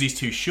kick, not because he's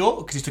too short,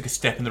 because he took a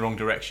step in the wrong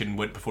direction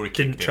before he kicked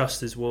it. Didn't trust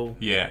his wall.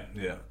 Yeah.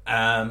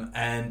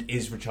 And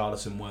is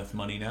Richarlison worth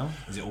money now?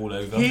 Is it all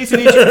over?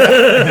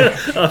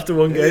 After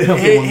one game.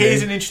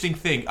 Here's an interesting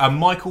thing.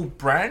 Michael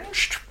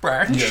Brandt.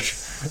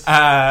 Yes.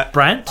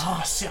 Brandt?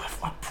 Oh, see,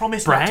 I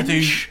promised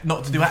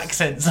not to do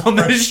accents on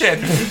this shit.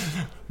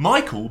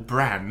 Michael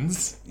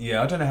Brands.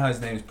 Yeah, I don't know how his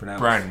name is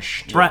pronounced.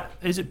 Branch.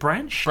 Is it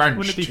Branch? Branch.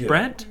 Wouldn't it be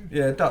Brandt?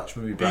 Yeah, Dutch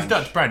would be Branch. He's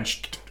Dutch.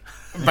 Branch.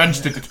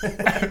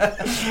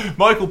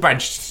 Michael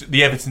Branch,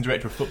 the Everton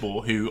director of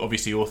football, who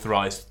obviously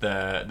authorised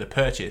the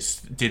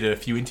purchase, did a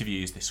few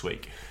interviews this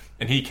week,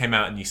 and he came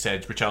out and he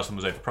said Richarlison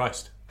was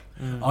overpriced.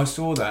 I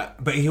saw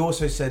that, but he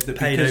also said that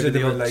because of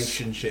the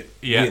relationship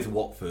with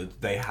Watford,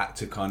 they had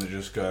to kind of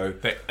just go.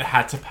 They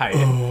had to pay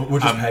it.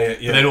 We'll just pay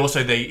it. Yeah. But then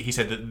also he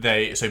said that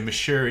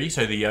Mashuri,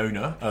 so the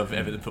owner of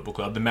Everton Football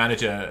Club, the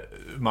manager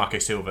Marco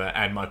Silva,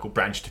 and Michael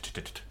Branch,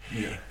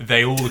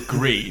 they all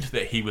agreed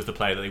that he was the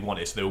player that they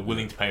wanted, so they were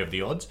willing to pay over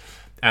the odds.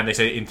 And they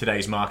said in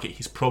today's market,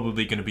 he's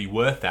probably going to be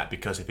worth that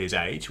because of his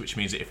age, which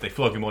means that if they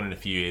flog him on in a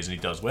few years and he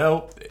does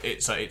well,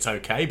 it's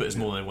okay, but it's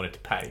more than they wanted to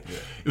pay. Yeah.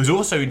 It was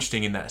also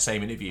interesting in that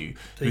same interview.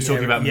 He was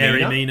talking about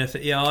Mina.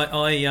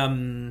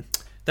 I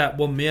that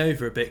won me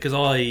over a bit because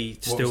I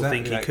still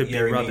think he could be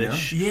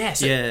rubbish. Yes,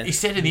 he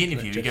said in the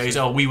interview,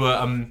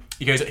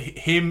 he goes,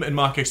 him and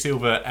Marco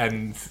Silva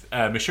and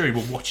Mashuri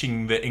were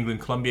watching the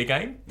England-Colombia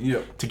game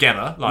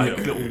together,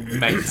 little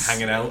mates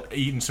hanging out,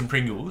 eating some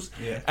Pringles.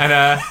 Yeah.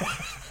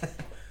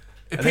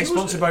 And are they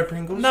sponsored by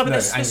Pringles? No, but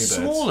they're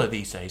smaller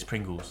these days,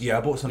 Pringles. Yeah,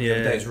 I bought some the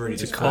other day. It's really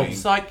disappointing.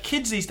 It's like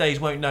kids these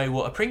days won't know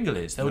what a Pringle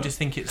is. They'll just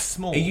think it's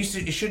small.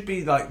 It should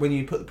be like when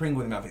you put the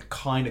Pringle in your mouth, it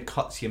kind of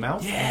cuts your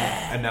mouth.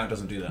 Yeah. And now it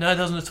doesn't do that. No, it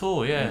doesn't at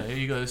all, yeah.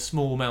 You got a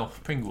small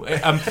mouth Pringle.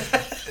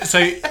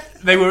 So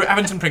they were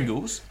having some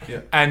Pringles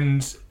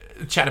and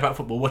chatting about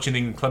football, watching the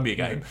England-Colombia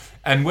game.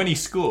 And when he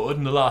scored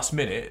in the last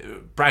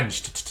minute,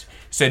 Branch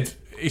said...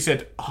 He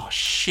said, "Oh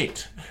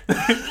shit!"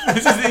 This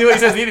is what he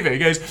says in the interview. He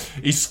goes,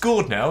 "He's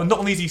scored now, and not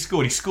only has he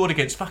scored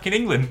against fucking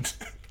England."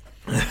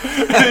 So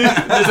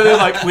they're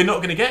like, "We're not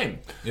going to get him."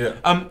 Yeah.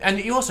 And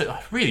he also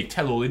really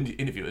tell-all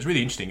interview. It was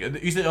really interesting.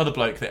 Who's the other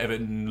bloke that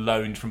Everton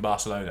loaned from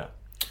Barcelona?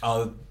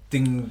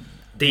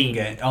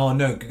 Dean. Oh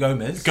no,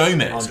 Gomez.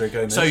 Andre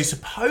Gomez. So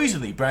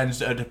supposedly Brands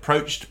had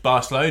approached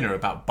Barcelona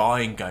about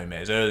buying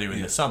Gomez earlier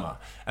in the summer,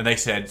 and they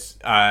said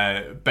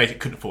basically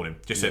couldn't afford him.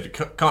 Just said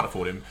can't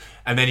afford him.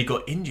 And then he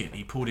got injured.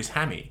 He pulled his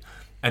hammy,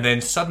 and then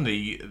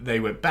suddenly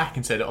they went back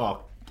and said,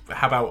 "Oh,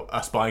 how about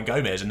us buying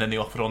Gomez?" And then they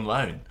offered on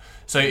loan.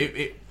 So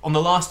it on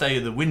the last day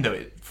of the window,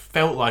 it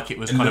felt like it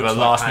was kind of a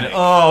last minute.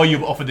 Oh,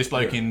 you offered this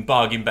bloke in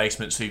bargain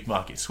basement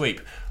supermarket sweep,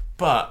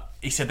 but.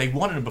 He said they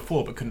wanted him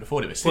before but couldn't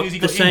afford it. As soon as he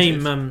got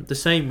injured... the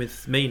same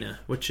with Mina,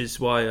 which is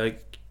why I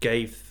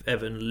gave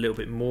Evan a little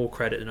bit more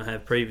credit than I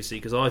have previously,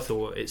 because I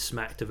thought it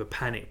smacked of a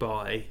panic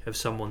buy of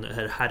someone that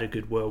had had a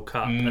good World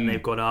Cup and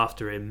they've gone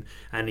after him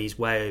and he's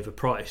way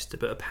overpriced.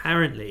 But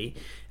apparently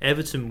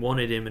Everton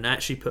wanted him and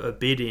actually put a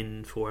bid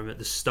in for him at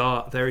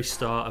the very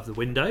start of the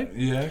window.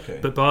 Yeah, okay.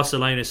 But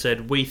Barcelona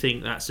said, we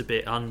think that's a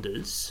bit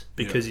unders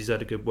because he's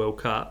had a good World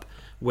Cup.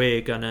 We're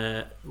going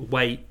to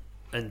wait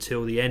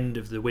until the end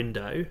of the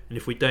window, and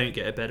if we don't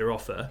get a better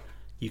offer,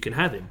 you can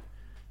have him.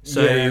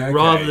 So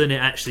rather than it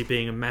actually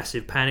being a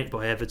massive panic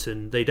by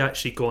Everton, they'd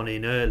actually gone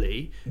in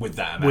early with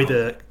that amount, with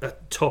a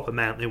top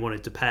amount they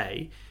wanted to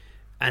pay,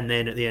 and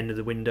then at the end of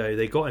the window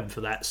they got him for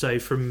that. So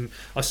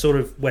I sort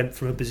of went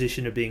from a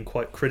position of being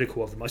quite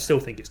critical of them. I still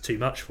think it's too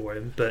much for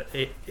him, but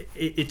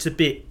it's a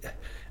bit,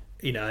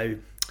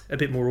 a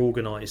bit more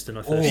organised than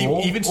I thought.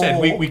 He even said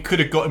we could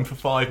have got him for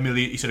 $5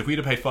 million. He said if we'd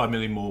have paid $5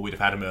 million more, we'd have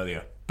had him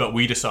earlier. But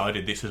we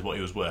decided this is what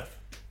he was worth.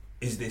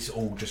 Is this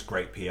all just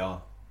great PR?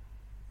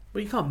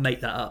 Well, you can't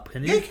make that up,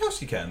 can you? Yeah, of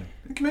course you can.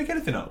 You can make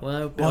anything up.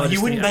 Well,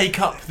 You wouldn't make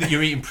up that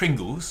you're eating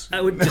Pringles.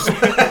 That would just.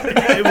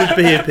 It would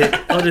be a bit.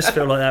 I just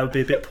feel like that would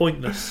be a bit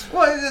pointless.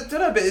 Well, I don't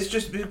know, but it's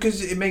just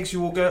because it makes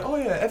you all go, oh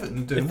yeah,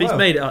 Everton doing well. If he's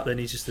made it up, then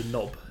he's just a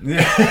knob.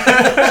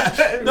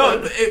 Yeah.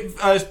 No,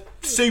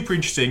 super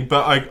interesting.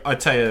 But I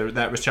tell you,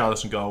 that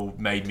Richarlison goal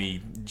made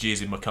me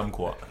jizz in my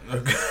kumquat.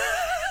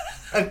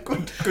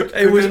 Good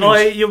It was.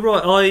 image. You're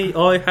right.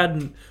 I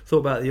hadn't thought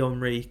about the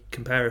Henry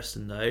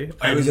comparison though.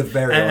 It was a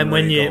very and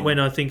Henry goal. when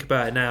I think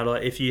about it now,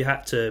 like if you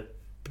had to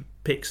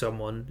pick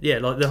someone,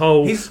 like the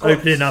whole He's got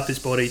opening up his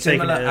body,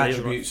 taking it similar early,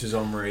 attributes as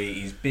Henry.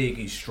 He's big,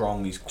 he's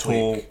strong, he's quick.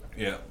 Tall.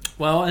 Yeah.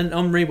 Well, and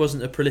Henry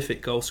wasn't a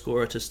prolific goal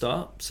scorer to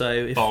start,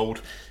 so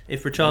Bold.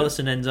 if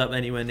Richarlison ends up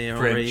anywhere near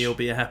Henry, French. he'll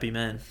be a happy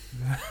man.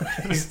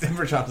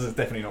 Richarlison's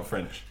definitely not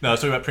French. No, I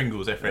was talking about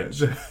Pringles. They're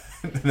French.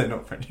 They're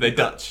not French. They're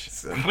Dutch.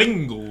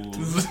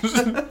 Pringles.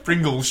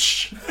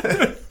 Pringles.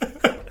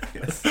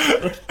 Yes.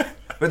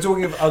 But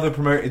talking of other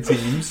promoted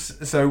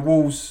teams, so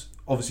Wolves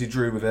obviously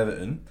drew with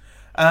Everton.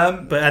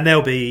 And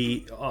they'll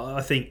be,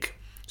 I think.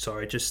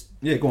 Sorry, just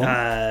Go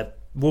on.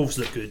 Wolves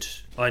look good.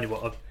 I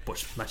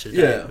watched Match of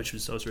the Day, Yeah. I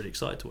was really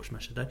excited to watch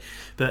Match of the Day.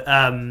 But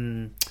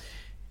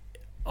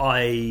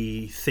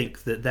I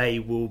think that they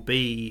will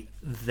be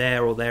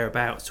there or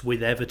thereabouts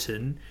with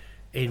Everton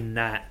in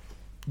that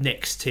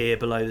next tier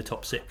below the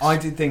top six. I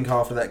did think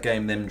after that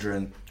game, them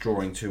drawing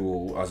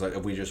 2-2, I was like,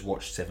 have we just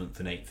watched 7th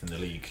and 8th in the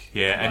league?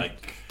 Yeah,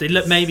 like, They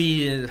look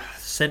maybe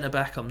centre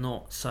back. I'm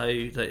not so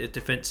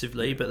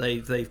defensively, but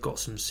they've got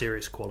some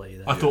serious quality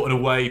there. I thought an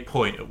away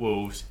point at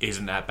Wolves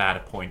isn't that bad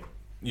a point.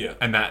 yeah.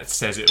 And that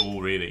says it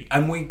all, really.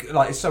 And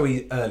it's so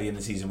early in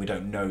the season, we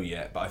don't know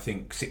yet. But I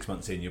think 6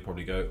 months in, you'll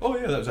probably go, oh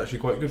yeah, that was actually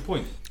quite a good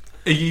point.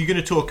 Are you going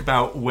to talk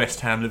about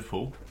West Ham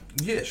Liverpool?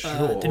 Yeah,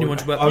 sure. didn't you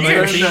want to talk I about was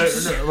the gonna-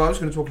 teams? no, I was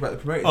going to talk about the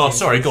promoted Oh, teams.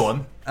 sorry, go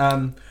on.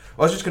 I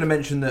was just going to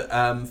mention that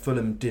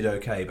Fulham did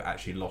okay, but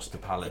actually lost to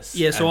Palace.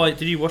 Yeah, so And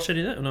did you watch any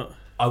of that or not?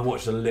 I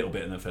watched a little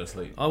bit and then fell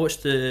asleep. I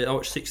watched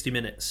 60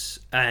 Minutes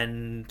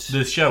and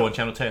The show on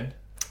Channel 10.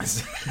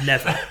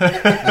 never,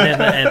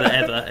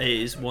 ever. It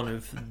is one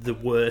of the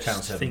worst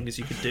Channel 7. things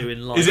you could do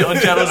in life. Is it on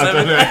Channel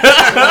 7?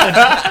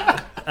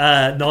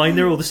 9?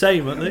 They're all the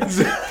same, aren't they?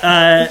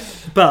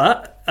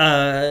 But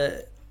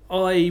I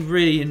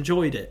really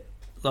enjoyed it.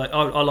 Like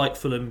I like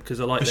Fulham because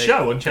I like The their,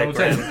 show on their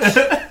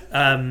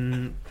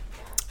Channel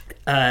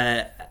 10.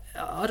 I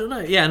don't know.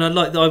 Yeah, and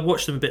I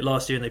watched them a bit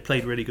last year, and they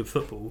played really good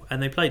football,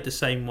 and they played the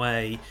same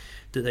way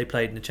that they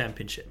played in the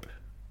Championship.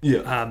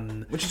 Yeah,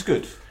 which is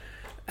good.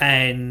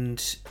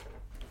 And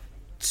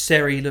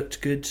Seri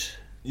looked good.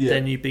 Yeah.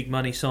 Their new big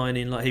money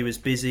signing, like he was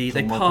busy.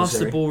 From They Michael passed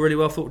Seri. the ball really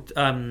well. I thought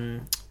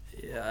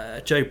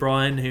Joe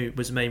Bryan, who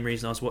was the main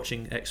reason I was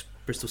watching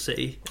Bristol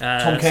City.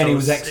 Tom Kearney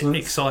was excellent.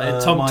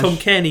 Excited. Tom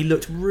Kearney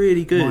looked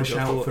really good. My I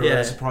shout thought,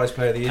 for surprise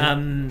player of the year.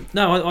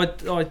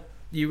 No,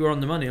 you were on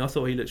the money. I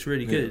thought he looked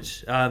really good.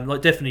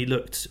 Definitely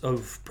looked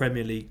of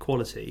Premier League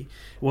quality.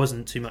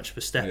 Wasn't too much of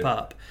a step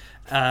up.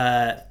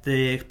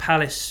 The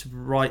Palace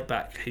right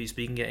back, who's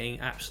been getting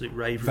absolute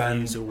rave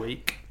reviews all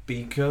week.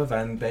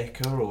 Van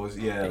Becker, or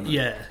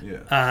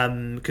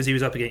because he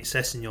was up against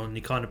Sessegnon and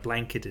he kind of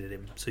blanketed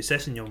him. So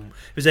Sessegnon,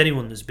 if there's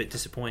anyone that's a bit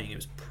disappointing, it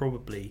was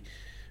probably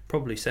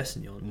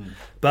Sessegnon.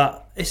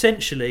 But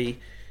essentially,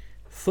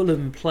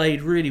 Fulham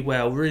played really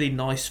well, really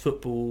nice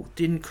football.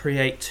 Didn't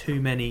create too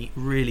many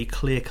really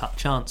clear-cut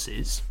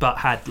chances, but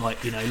had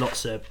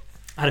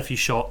had a few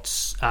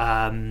shots,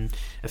 a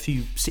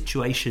few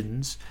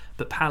situations.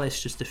 But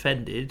Palace just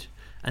defended,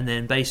 and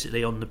then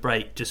basically on the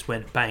break just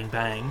went bang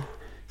bang.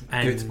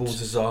 And give the ball to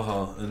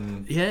Zaha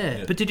and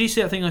But did you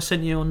see that thing I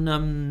sent you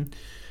on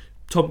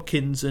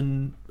Tompkins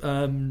and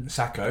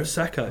Sacco?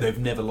 They've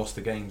never lost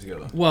a game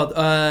together. Well,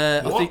 I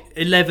think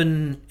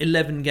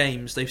 11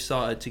 games they've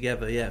started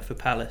together, for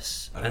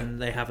Palace, and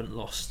they haven't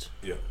lost.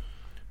 Yeah.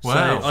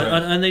 Wow. So,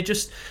 and they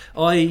just,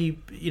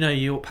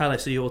 your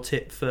Palace are your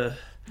tip for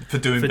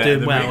doing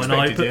well, and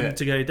I put them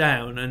to go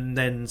down, and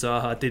then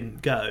Zaha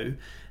didn't go.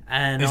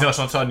 And he's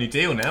not on a new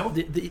deal now.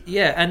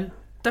 And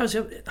that was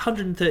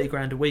 130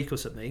 grand a week or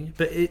something.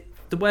 But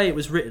the way it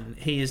was written,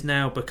 he has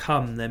now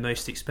become their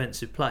most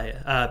expensive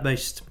player,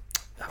 most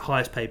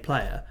highest paid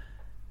player,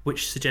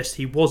 which suggests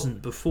he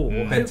wasn't before.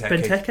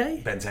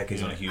 Benteke?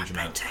 Benteke's on a huge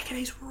amount.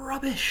 Benteke's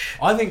rubbish.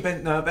 I think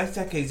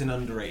Benteke's an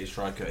underrated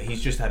striker.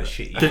 He's just had a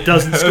shit year. That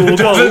doesn't score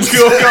goals.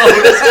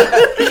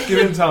 Give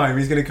him time,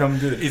 he's going to come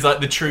good. He's like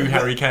the true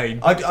Harry Kane.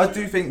 I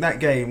do think that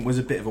game was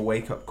a bit of a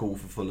wake-up call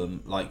for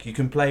Fulham. Like, you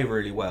can play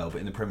really well, but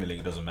in the Premier League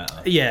it doesn't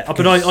matter. Yeah,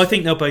 but I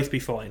think they'll both be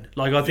fine.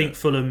 Like, I think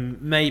Fulham,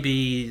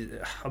 maybe,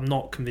 I'm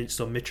not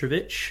convinced on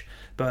Mitrovic,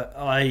 but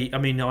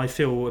I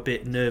feel a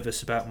bit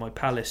nervous about my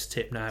Palace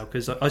tip now,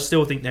 because I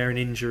still think they're an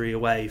injury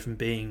away from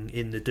being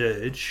in the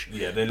dirge.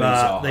 Yeah, they lose but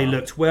Zaha. they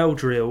looked well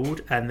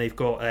drilled, and they've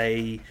got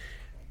a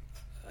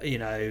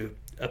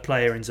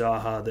player in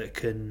Zaha that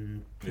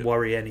can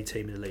worry any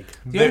team in the league.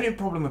 The only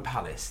problem with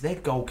Palace, their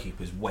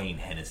goalkeeper's Wayne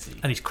Hennessy.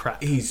 And he's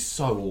crap. He's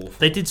so awful.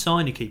 They did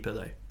sign a keeper,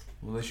 though.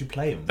 Well, they should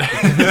play him.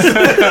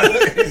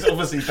 He's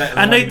obviously better.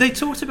 And they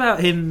talked about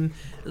him.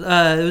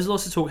 There was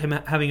lots of talk him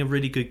having a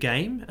really good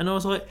game, and I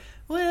was like,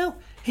 well,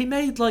 he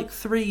made like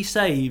 3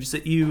 saves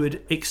that you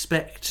would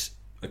expect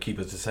a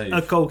keeper to save,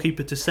 a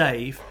goalkeeper to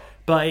save.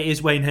 But it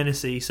is Wayne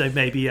Hennessy, so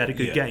maybe he had a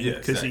good game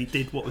because exactly. he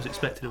did what was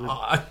expected of him.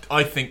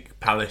 I think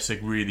Palace are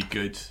really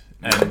good,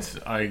 and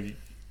I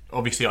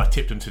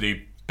tipped them to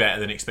do better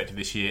than expected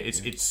this year.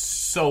 It's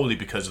solely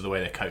because of the way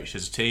they're coached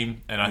as a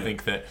team, and I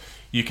think that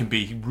you can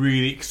be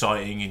really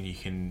exciting and you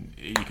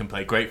can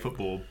play great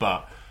football,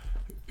 but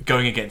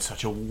going against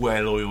such a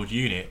well-oiled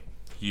unit,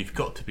 you've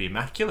got to be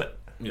immaculate.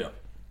 Yeah.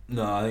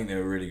 No, I think they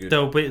were really good.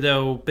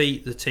 They'll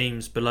beat the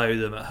teams below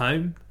them at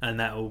home,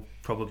 and that will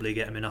probably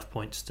get them enough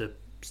points to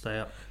stay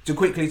up. To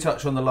quickly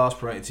touch on the last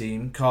promoted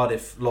team,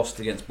 Cardiff lost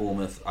against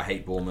Bournemouth. I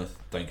hate Bournemouth.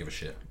 Don't give a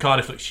shit.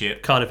 Cardiff looks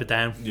shit. Cardiff are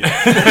down.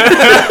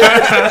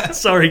 Yeah.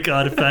 Sorry,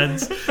 Cardiff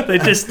fans. I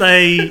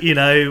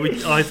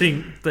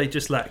think they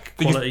just lack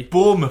quality.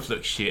 Bournemouth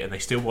looks shit, and they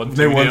still won 2-0.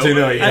 They won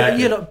 2-0,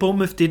 yeah.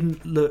 Bournemouth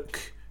didn't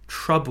look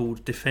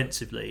troubled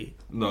defensively.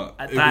 No,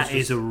 that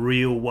is a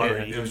real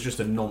worry. It was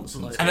just a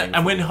nonsense.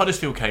 And when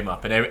Huddersfield came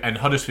up, and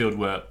Huddersfield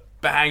were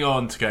bang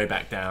on to go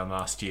back down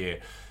last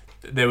year,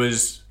 there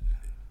was.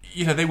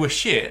 They were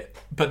shit,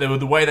 but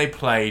the way they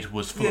played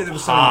was full of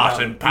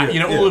heart and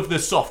passion. All of the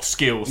soft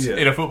skills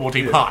in a football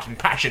team: heart and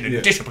passion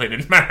and discipline.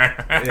 And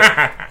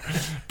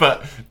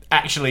But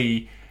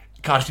actually,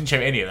 Cardiff didn't show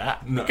any of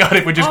that. No.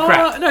 Cardiff were just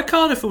crap. No,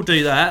 Cardiff will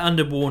do that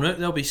under Warnock.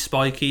 They'll be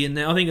spiky, and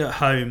I think at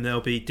home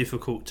they'll be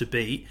difficult to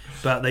beat.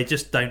 But they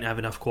just don't have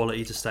enough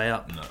quality to stay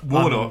up. No.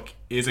 Warnock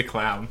is a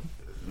clown.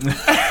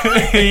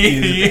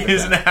 he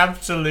is an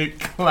absolute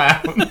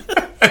clown.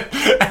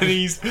 And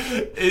it's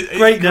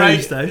great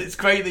news, though. It's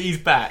great that he's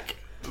back,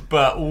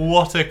 but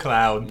what a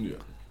clown!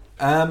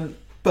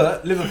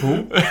 But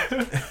Liverpool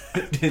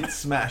did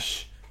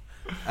smash.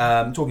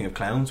 Talking of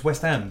clowns,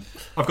 West Ham.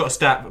 I've got a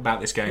stat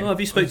about this game. Oh, have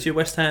you spoke to your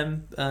West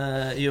Ham?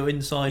 Your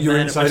inside Your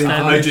man inside at West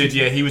Ham? I did.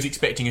 Yeah, he was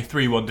expecting a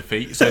 3-1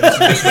 defeat, so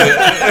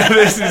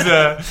this is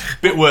a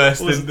bit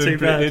worse Wasn't than too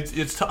bad.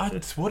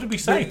 it's what did we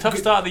say? Tough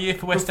start of the year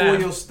for West Ham.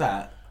 Before your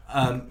stat,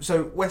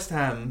 so West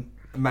Ham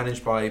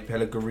managed by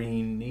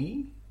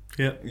Pellegrini.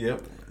 Yep. They're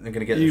going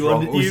to get this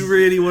wrong. You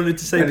really wanted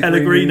to say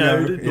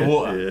Pellegrino, didn't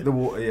you? The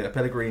water,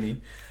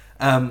 Pellegrini.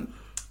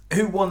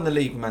 Who won the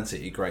league with Man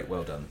City? Great,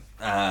 well done.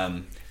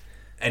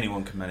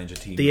 Anyone can manage a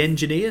team. The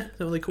engineer, is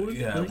that what they call him?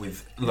 Yeah,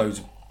 with loads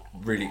of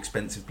really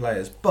expensive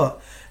players.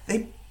 But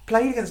they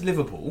played against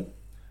Liverpool,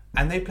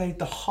 and they played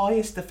the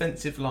highest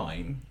defensive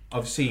line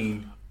I've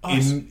seen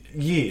in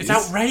years. It's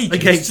outrageous.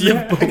 Against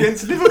Liverpool.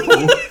 Against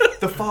Liverpool,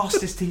 the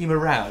fastest team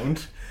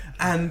around,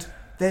 and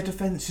their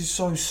defence is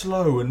so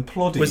slow and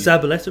ploddy. Was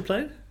Zabaleta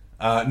playing?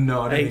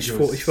 No, I don't Age think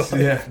it was.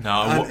 45. Yeah,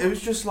 no. It was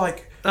just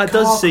like that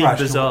does seem crash.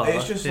 bizarre.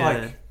 It's just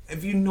like,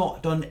 have you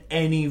not done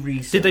any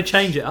research? Did they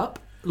change it up?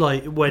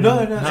 Like when? No.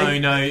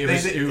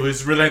 It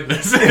was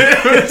relentless.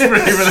 It was really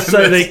relentless.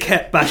 So they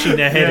kept bashing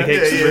their head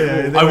against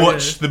the wall. I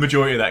watched the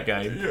majority of that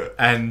game,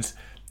 and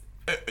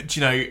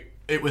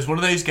it was one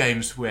of those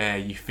games where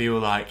you feel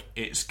like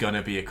it's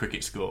gonna be a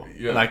cricket score.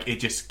 Yeah. Like it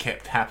just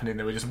kept happening.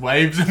 There were just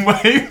waves and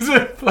waves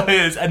of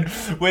players. And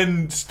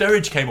when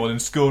Sturridge came on and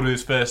scored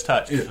his first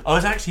touch, I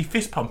was actually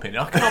fist pumping.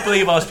 I can't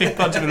believe I was fist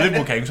pumping the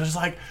Liverpool games. I was just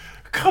like,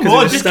 come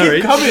on, just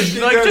keep coming.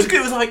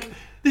 It was like,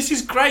 this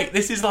is great.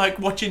 This is like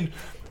watching.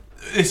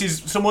 This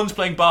is someone's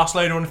playing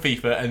Barcelona on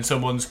FIFA and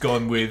someone's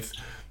gone with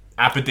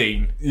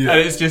Aberdeen, and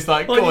it's just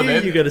like, go on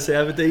then. You're going to say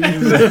Aberdeen.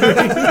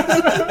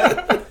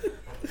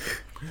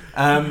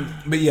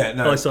 But yeah,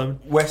 no. Hi,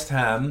 Simon. West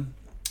Ham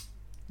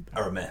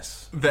are a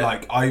mess.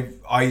 Like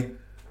I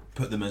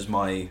put them as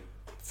my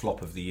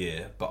flop of the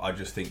year, but I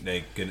just think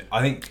they're gonna.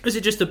 I think is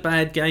it just a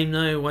bad game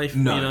though, away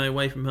from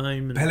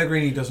home? And...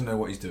 Pellegrini doesn't know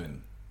what he's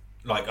doing.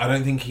 Like I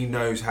don't think he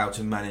knows how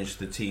to manage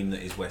the team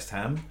that is West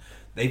Ham.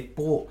 They've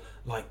bought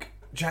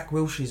Jack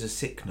Wilshere's a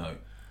sick note.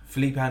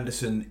 Felipe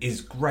Anderson is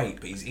great,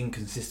 but he's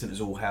inconsistent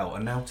as all hell.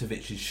 And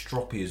Arnautovic is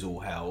stroppy as all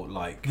hell.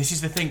 Like this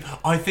is the thing.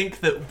 I think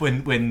that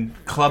when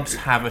clubs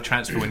have a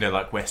transfer window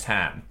like West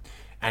Ham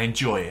and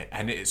enjoy it,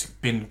 and it's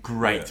been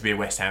great to be a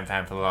West Ham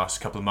fan for the last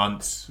couple of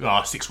months,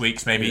 6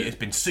 weeks maybe. It's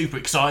been super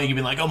exciting. You've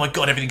been like, oh my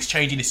god, everything's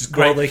changing. This is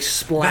great. Well, they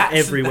splat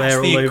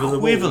everywhere all over the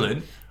wall.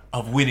 Equivalent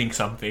of winning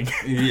something.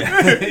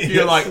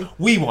 You're like,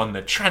 we won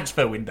the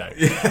transfer window.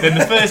 Then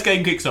the first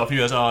game kicks off and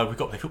you go, we've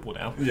got to play football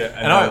now.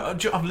 And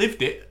I've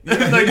lived it.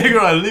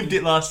 I lived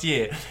it last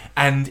year.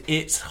 And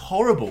it's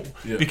horrible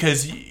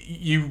because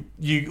you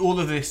all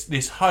of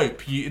this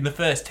hope in the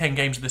first 10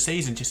 games of the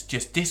season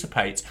just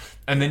dissipates,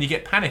 and then you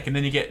get panic, and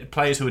then you get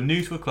players who are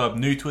new to a club,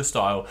 new to a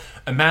style,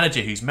 a manager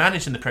who's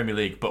managed in the Premier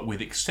League but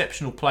with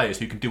exceptional players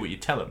who can do what you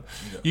tell them.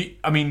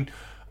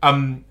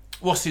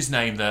 What's his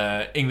name?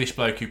 The English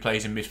bloke who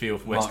plays in midfield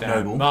for West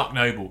Ham. Mark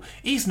Noble.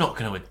 He's not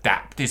going to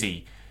adapt, is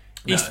he?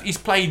 No. He's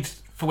played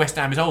for West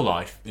Ham his whole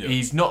life. Yeah.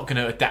 He's not going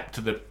to adapt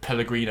to the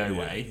Pellegrino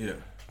way. Yeah.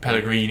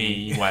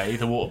 Pellegrini way,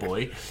 the water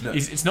boy. No.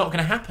 It's not going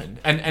to happen.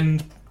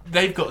 And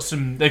they've got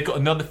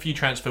another few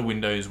transfer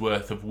windows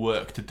worth of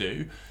work to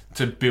do.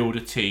 to build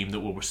a team that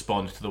will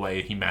respond to the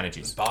way he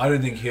manages. But I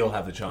don't think he'll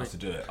have the chance to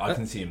do it. I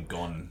can see him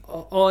gone.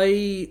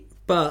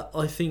 But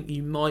I think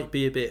you might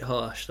be a bit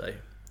harsh though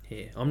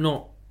here. I'm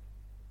not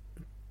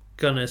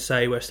gonna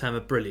say West Ham are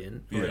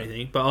brilliant or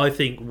anything, but I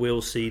think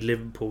we'll see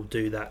Liverpool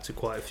do that to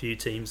quite a few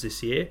teams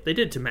this year. They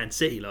did it to Man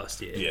City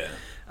last year. Yeah.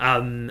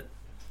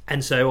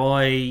 And so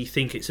I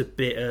think it's a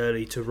bit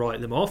early to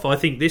write them off. I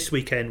think this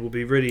weekend will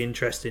be really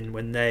interesting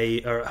when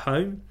they are at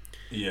home,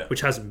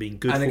 which hasn't been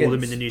good for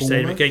them in the new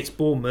stadium, against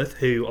Bournemouth,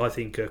 who I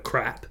think are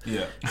crap.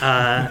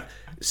 Yeah.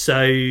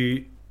 So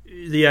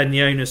the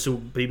onus will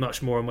be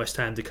much more on West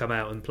Ham to come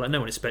out and play.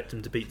 No one expects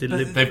them to beat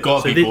Liverpool. They've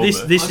got to beat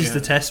Bournemouth. This is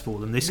the test for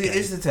them. This game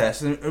is the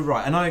test,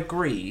 right? And I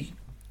agree.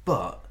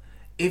 But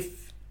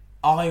if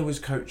I was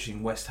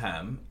coaching West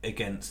Ham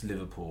against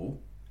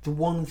Liverpool,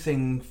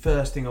 the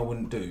first thing I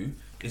wouldn't do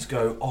is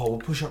go, we'll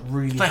push up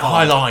really high.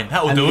 High line,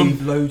 that'll do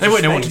them. They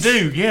won't know what to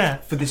do,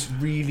 for this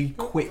really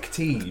quick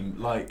team.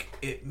 Like,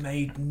 it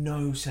made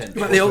no sense.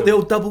 Like the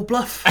old double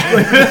bluff.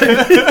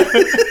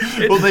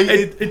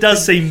 It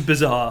does seem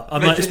bizarre.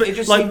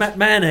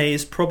 Mane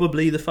is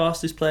probably the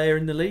fastest player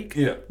in the league.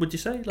 Yeah. Would you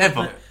say?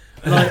 Ever.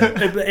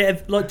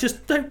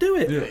 Just don't do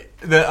it.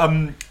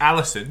 Yeah.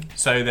 Allison,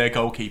 so their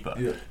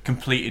goalkeeper,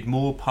 completed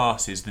more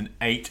passes than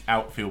 8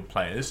 outfield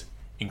players,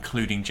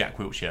 including Jack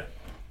Wilshere.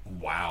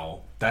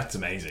 Wow, that's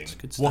amazing.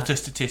 What a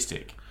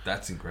statistic.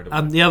 That's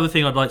incredible. The other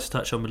thing I'd like to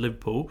touch on with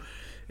Liverpool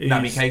is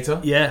Naby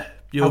Keita. Yeah,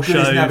 your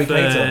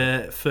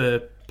show for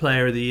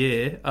Player of the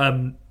Year.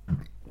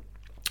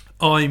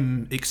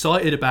 I'm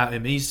excited about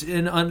him.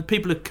 And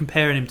people are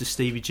comparing him to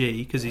Stevie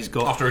G because he's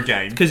got after a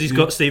game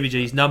got Stevie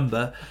G's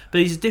number,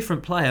 but he's a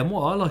different player. And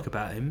what I like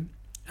about him,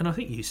 and I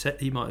think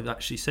you might have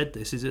actually said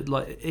this, is that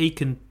like he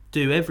can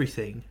do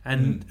everything,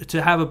 and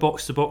to have a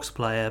box to box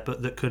player,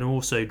 but that can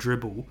also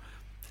dribble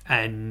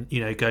and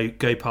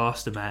go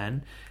past a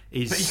man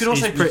is. But he can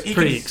also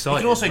pretty exciting.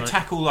 He can also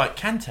tackle like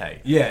Kante.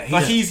 Yeah,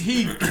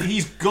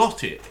 he's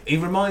got it. He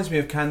reminds me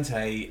of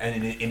Kante,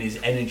 and in his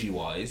energy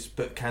wise,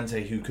 but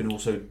Kante who can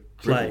also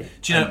dribble.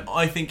 Do you know?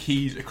 I think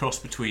he's a cross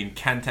between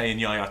Kante and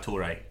Yaya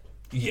Toure.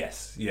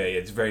 Yes,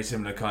 it's very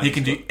similar kind. He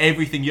can do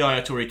everything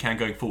Yaya Toure can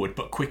going forward,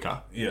 but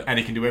quicker. Yeah, and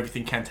he can do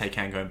everything Kante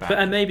can going back.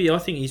 But maybe I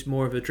think he's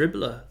more of a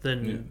dribbler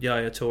than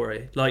Yaya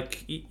Toure.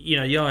 Like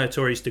Yaya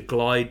Toure's to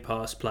glide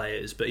past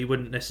players, but he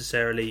wouldn't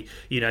necessarily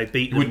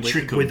beat them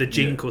with a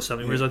jink or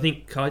something. Whereas I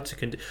think Keita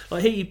can do.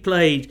 Like he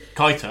played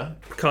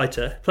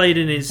Keita played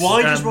in his.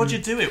 Why does Roger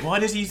do it? Why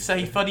does he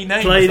say funny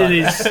names? Played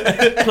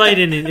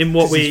in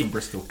what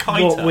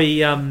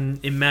we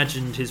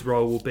imagined his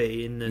role will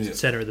be in the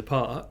centre of the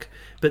park.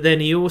 But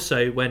then he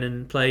also went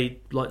and played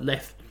like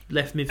left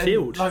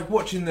midfield. And, like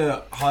watching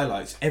the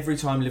highlights, every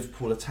time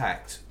Liverpool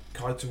attacked,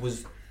 Keita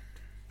was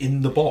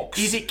in the box.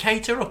 Is it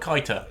Keita or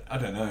Keita? I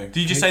don't know. Did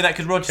you just say that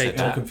because Roger said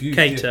that? I'm confused.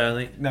 Keita, I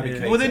think.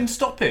 Keita. Well, then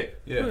stop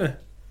it. Yeah.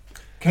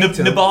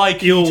 Nabai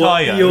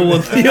Keita. You'll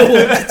want to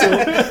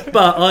talk.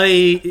 But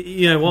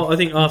I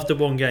think after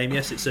one game,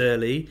 yes, it's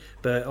early,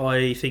 but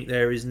I think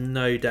there is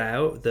no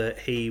doubt that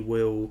he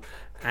will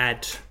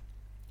add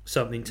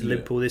something to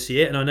Liverpool this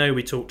year. And I know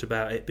we talked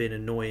about it being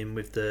annoying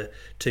with the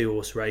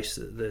 2-horse race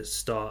at the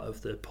start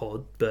of the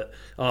pod, but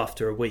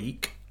after a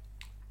week,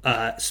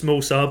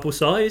 small sample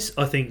size,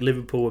 I think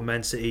Liverpool and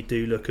Man City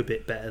do look a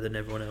bit better than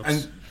everyone else.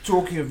 And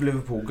talking of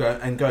Liverpool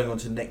going on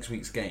to next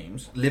week's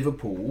games,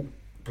 Liverpool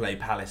play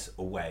Palace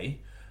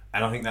away,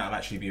 and I think that'll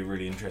actually be a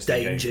really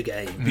interesting danger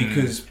game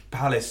because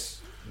Palace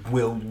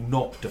will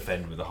not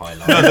defend with a high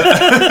line.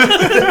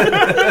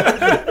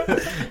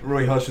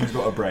 Roy Hodgson's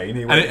got a brain.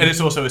 And it's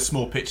also a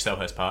small pitch,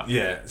 Selhurst Park.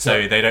 Yeah.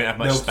 So they don't have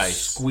much space.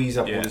 Squeeze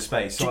up all the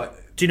space. Do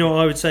you know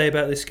what I would say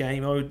about this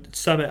game? I would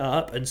sum it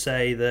up and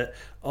say that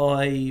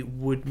I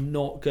would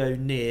not go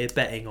near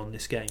betting on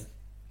this game.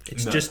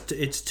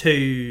 It's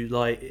too,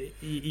 like,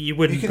 you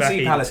wouldn't. You can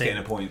see Palace getting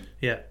a point.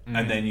 Yeah.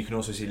 And then you can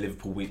also see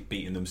Liverpool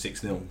beating them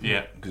 6-0.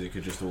 Yeah. Because it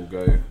could just all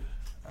go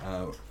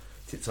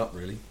tits up,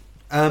 really.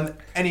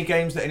 Any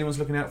games that anyone's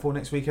looking out for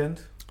next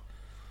weekend?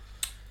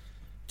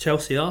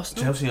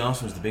 Chelsea-Arsenal?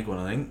 Chelsea-Arsenal's the big one,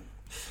 I think.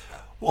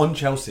 On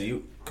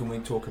Chelsea, can we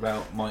talk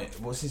about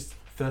what's his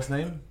first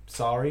name?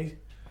 Sarri?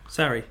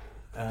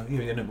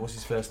 What's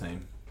his first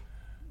name?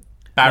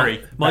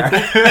 Barry. Michael?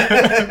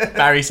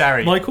 Barry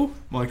Sarri. Michael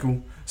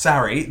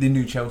Sarri, the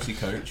new Chelsea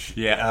coach.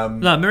 Yeah.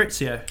 No,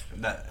 Maurizio.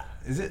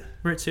 Is it?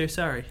 Maurizio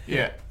Sarri.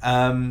 Yeah.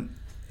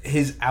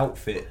 His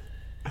outfit,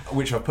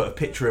 which I put a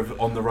picture of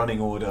on the running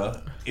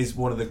order, is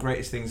one of the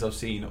greatest things I've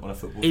seen on a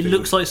football field. It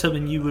looks like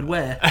something you would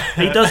wear.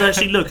 He does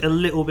actually look a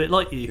little bit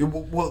like you.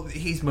 Well,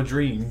 he's my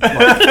dream. He's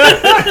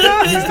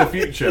the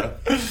future.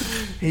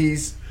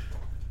 He's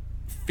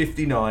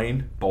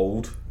 59,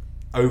 bald,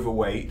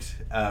 overweight.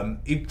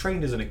 He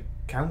trained as an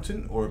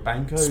accountant or a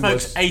banker.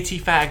 Smokes 80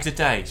 fags a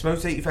day.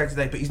 Smokes 80 fags a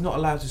day, but he's not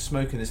allowed to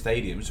smoke in the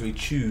stadium, so he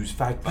chews fag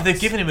butts. But they've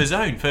given him his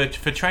own for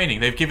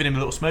training. They've given him a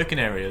little smoking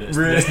area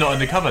that's not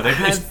undercover.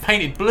 It's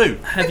painted blue.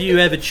 Have you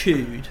ever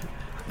chewed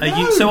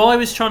So I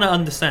was trying to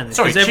understand this.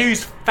 Sorry,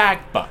 choose fag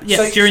butts.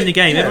 Yeah, during the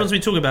game, yeah. everyone's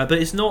been talking about it, but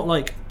it's not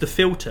like the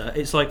filter.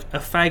 It's like a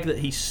fag that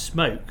he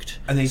smoked,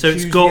 And so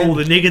it's got all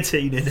the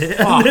nicotine in it.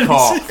 Fuck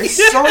off. It's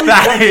so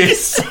That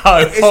is so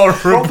horrible.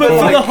 proper, But for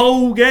like- the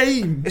whole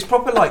game. It's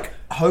proper like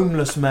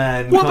homeless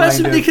man. What about kind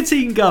some of-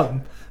 nicotine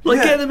gum? Like,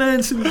 Yeah. get the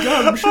man some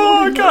gum. I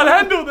Surely can't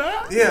handle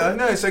that. Yeah, I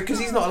know. So because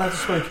he's not allowed to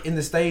smoke in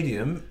the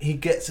stadium, he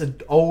gets an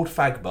old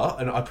fag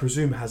butt, and I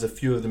presume has a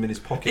few of them in his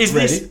pocket. Is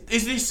ready.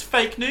 this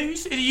fake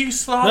news? Are you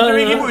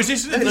slandering No. him, or is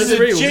this It's a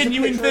real.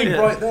 genuine Picture of him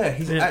thing? right there.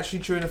 He's Yeah. actually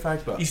chewing a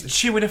fag butt. He's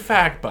chewing a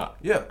fag butt.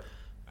 Yeah.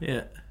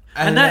 Yeah.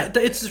 And And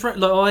it's just right,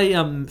 like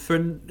I for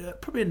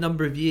probably a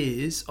number of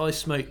years I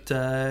smoked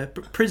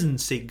prison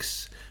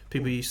cigs,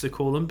 people used to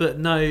call them, but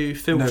no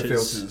filters.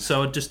 filters.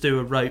 So I'd just do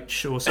a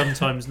roach, or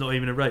sometimes not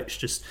even a roach,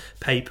 just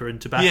paper and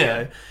tobacco.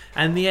 Yeah.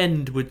 And the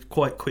end would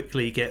quite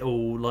quickly get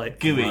all like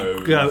Gooey.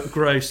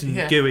 gross and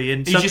Yeah. gooey,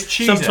 and You just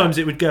chew sometimes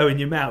it would go in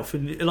your mouth,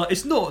 and like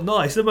it's not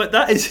nice. I'm like,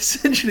 that is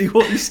essentially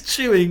what he's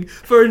chewing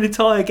for an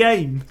entire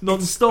game,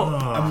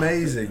 non-stop.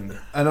 Amazing.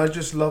 And I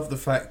just love the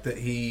fact that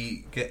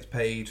he gets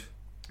paid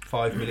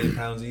 £5 million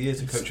a year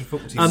to coach a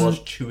football team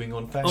whilst chewing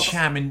on fag.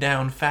 Chamming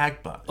down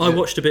fag butts. I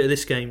watched a bit of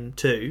this game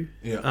too,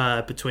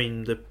 Yeah.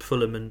 between the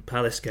Fulham and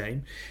Palace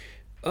game.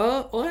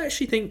 I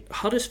actually think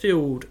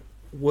Huddersfield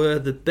were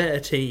the better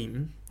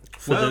team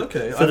for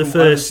the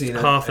first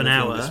half an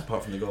hour,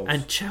 apart from the goals.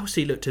 and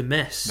Chelsea looked a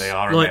mess. They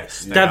are a like,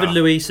 mess. They David are.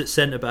 Luiz at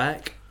centre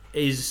back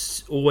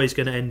is always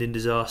going to end in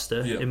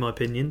disaster, Yeah. in my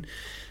opinion.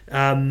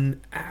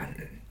 And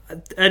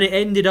it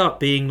ended up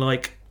being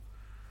like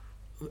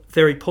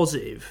very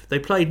positive. They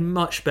played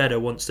much better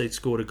once they'd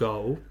scored a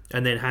goal,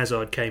 and then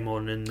Hazard came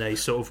on and they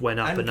sort of went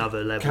up And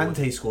another level.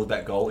 Kante scored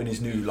that goal in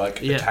his new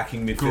Yeah.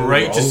 attacking midfield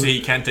Great role. to see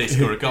Kante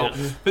score a goal.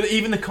 But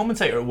even the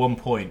commentator at one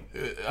point,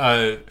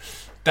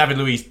 David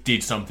Luiz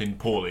did something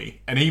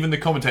poorly, and even the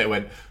commentator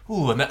went,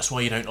 "Ooh, and that's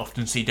why you don't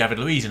often see David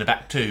Luiz in a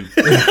back two."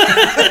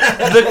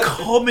 The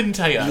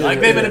commentator,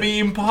 like they're going to be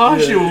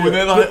impartial, and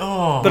they're like,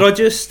 "Oh." But I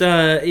just,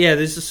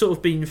 there's sort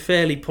of been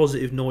fairly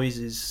positive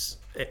noises,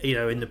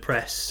 in the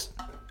press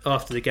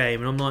after the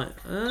game, and I'm like,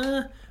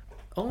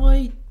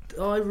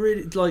 I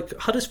really like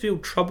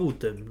Huddersfield troubled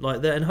them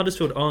like that, and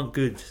Huddersfield aren't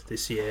good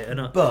this year,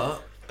 and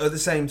But at the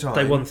same time,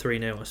 they won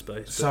 3-0, I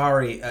suppose.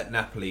 Sarri at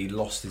Napoli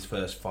lost his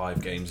first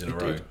 5 games in a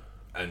row did.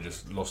 and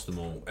just lost them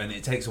all. And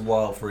it takes a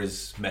while for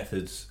his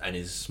methods and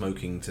his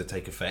smoking to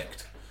take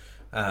effect.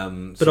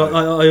 But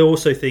I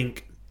also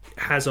think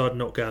Hazard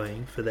not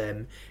going for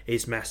them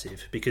is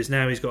massive, because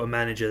now he's got a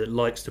manager that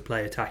likes to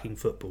play attacking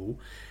football,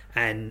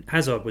 and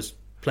Hazard was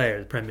player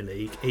of the Premier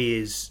League. He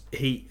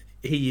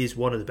is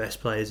one of the best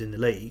players in the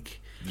league.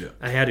 Yeah.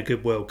 He had a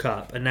good World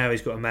Cup, and now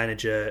he's got a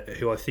manager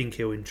who I think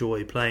he'll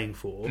enjoy playing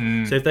for.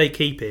 So if they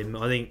keep him,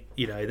 I think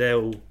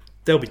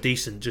they'll be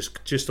decent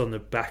just on the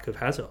back of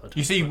Hazard.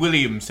 You see,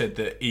 William said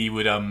that he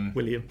would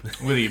William,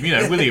 William,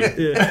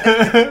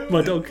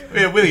 my dog.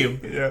 Yeah, William.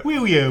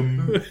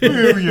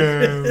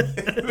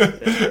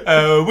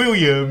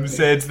 William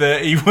said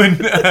that he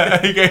wouldn't.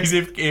 He goes,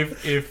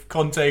 if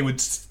Conte would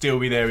still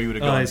be there, he would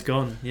have Oh, gone. he's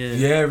gone. Yeah.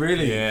 Yeah,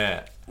 really?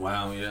 Yeah.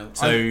 Wow, yeah.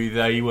 So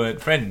they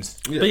weren't friends.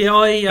 But yeah,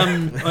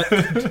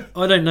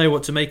 I don't know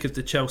what to make of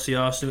the Chelsea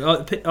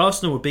Arsenal.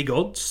 Arsenal were big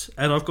odds,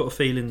 and I've got a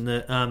feeling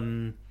that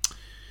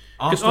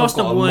Arsenal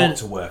Arsenal got a lot weren't-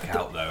 to work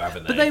out, though,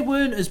 haven't they? but they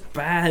weren't as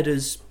bad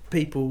as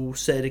people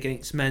said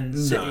against Man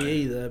City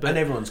either. But And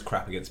everyone's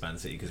crap against Man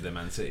City because they're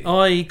Man City.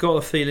 I got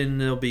a feeling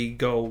there'll be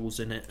goals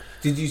in it.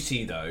 Did you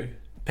see, though?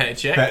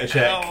 Petr Petr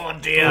Cech. Oh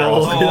dear.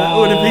 That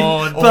would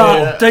have been.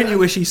 But don't you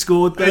wish he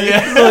scored? Though?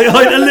 Yeah.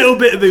 Like, a little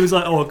bit of me was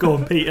like, "Oh, go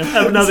on, Peter,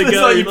 have another It's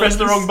go." like you pressed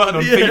the wrong button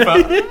on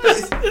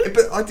FIFA.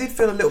 But I did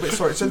feel a little bit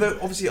sorry. So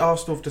obviously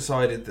Arsenal have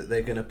decided that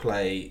they're going to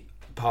play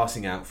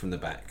passing out from the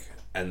back,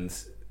 and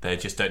They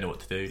just don't know what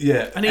to do.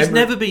 yeah, And he's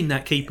never been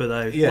that keeper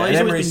though. Yeah, Like, and he's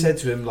Emery always said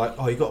to him like,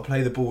 "Oh, you got to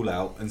play the ball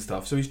out and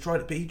stuff." So he's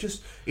tried it, but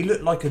he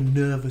looked like a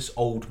nervous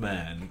old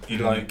man.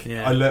 I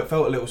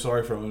felt a little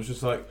sorry for him. I was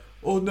just like,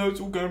 "Oh no, it's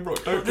all going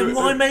right. Don't do Then it."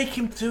 why make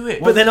him do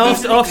it? But then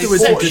He's an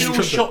afterwards, exceptional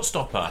just- shot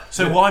stopper.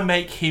 So why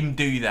make him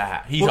do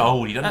that? He's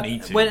old. He doesn't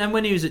need to.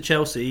 When he was at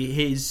Chelsea,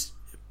 his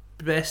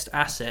best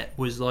asset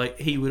was like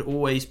he would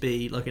always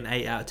be like an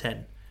 8 out of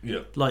 10. Yeah.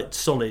 Like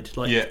solid,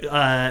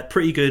 Yeah.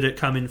 pretty good at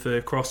coming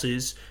for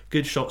crosses,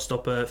 good shot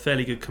stopper,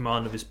 fairly good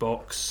command of his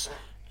box.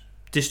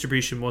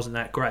 Distribution wasn't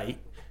that great.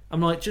 I'm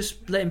like,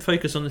 just let him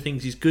focus on the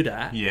things he's good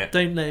at. Yeah.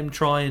 Don't let him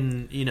try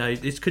and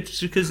it's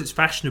because it's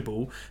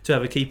fashionable to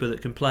have a keeper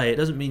that can play. It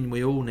doesn't mean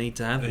we all need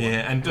to have one.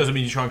 Yeah, and doesn't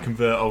mean you try and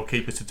convert old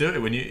keepers to do it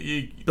when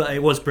you But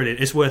it was brilliant.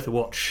 It's worth a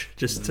watch.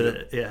 Just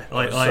to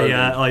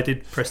I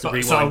did press the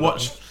rewind. So I button.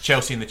 watched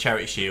Chelsea in the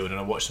Charity Shield, and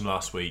I watched them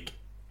last week,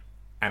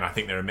 and I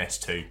think they're a mess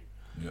too.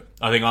 Yeah.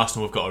 I think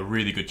Arsenal have got a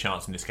really good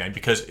chance in this game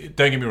because,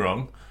 don't get me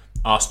wrong,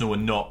 Arsenal are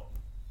not.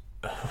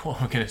 What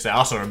am I going to say?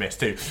 Arsenal are a mess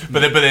too, but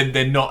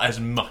they're not as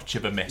much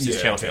of a mess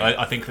as Chelsea. Okay.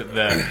 I think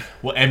that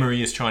what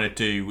Emery is trying to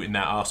do in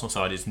that Arsenal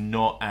side is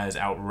not as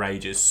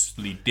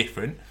outrageously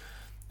different.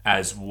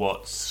 as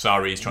what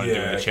Sarri is trying to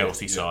do on the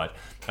Chelsea yeah. side.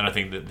 And I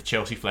think that the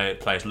Chelsea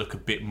players look a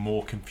bit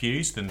more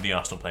confused than the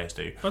Arsenal players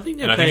do. I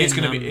think it's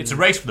going to be it's a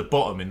race for the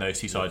bottom in those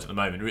two sides at the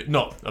moment.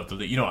 Not of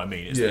the, you know what I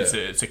mean.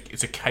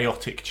 It's a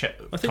chaotic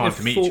time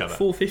to meet each other.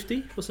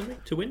 450 or something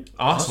to win.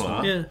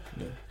 Arsenal, yeah.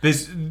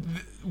 There's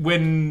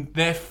when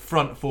their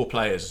front four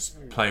players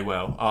play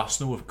well,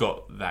 Arsenal have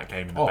got that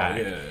game in the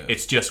bag. Yeah.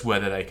 It's just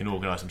whether they can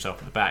organise themselves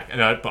at the back.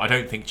 But I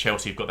don't think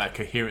Chelsea have got that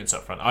coherence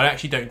up front. I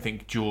actually don't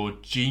think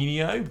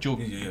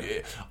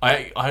Jorginho.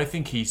 I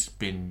think he's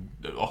been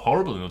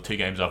horrible in the 2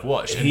 games I've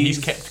watched, and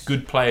he's kept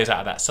good players out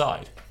of that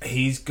side.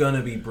 He's going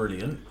to be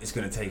brilliant. It's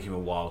going to take him a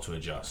while to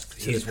adjust.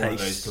 He's one of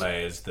those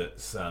players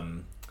that's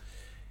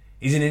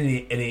he's an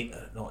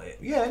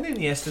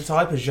Iniesta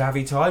type, a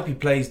Xavi type. He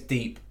plays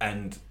deep,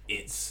 and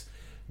it's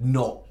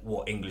not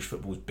what English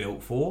football's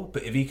built for.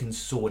 But if he can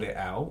sort it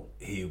out,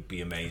 he'll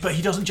be amazing. But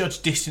he doesn't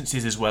judge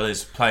distances as well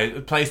as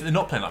players that they're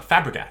not playing, like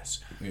Fabregas.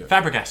 Yeah.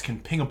 Fabregas can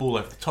ping a ball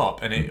over the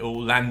top and it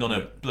will land on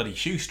a bloody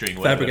shoestring.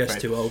 Fabregas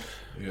too old.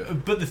 Yeah.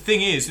 But the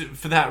thing is,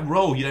 for that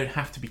role, you don't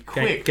have to be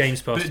quick.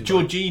 Games past. But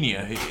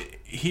Jorginho,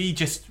 he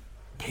just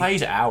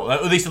plays it out.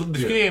 At least the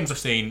few games I've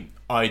seen,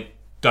 I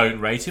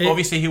don't rate him.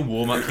 Obviously, he'll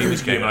warm up to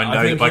this game, and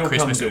I know that by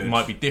Christmas it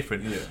might be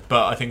different. Yeah.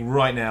 But I think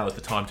right now is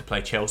the time to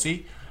play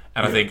Chelsea,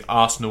 and I think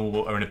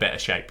Arsenal are in a better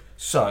shape.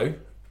 So,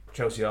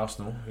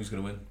 Chelsea-Arsenal, who's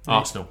going to win?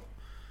 Arsenal.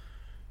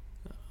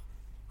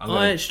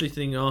 I actually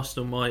think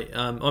Arsenal might.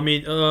 I'm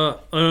going to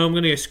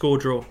go score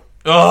draw.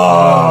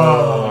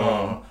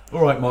 Oh!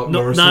 All right, Mark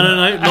Morrison.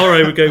 No.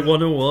 Lorro would go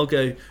 1-1. I'll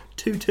go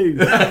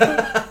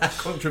 2-2.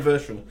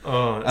 Controversial.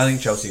 I think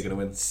Chelsea are going to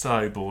win.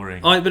 So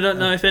boring. But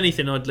no, if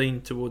anything, I'd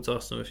lean towards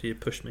Arsenal if you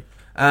pushed me.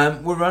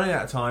 We're running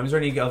out of time. Is there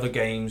any other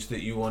games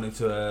that you wanted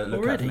to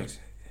look at next?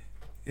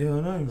 Yeah,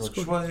 I know,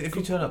 Roger. Well, if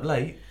you turn up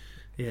late.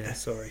 Yeah,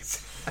 sorry.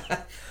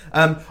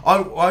 I've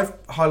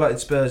highlighted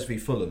Spurs v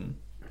Fulham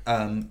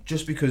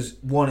just because,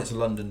 one, it's a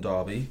London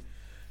derby.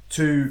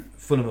 2,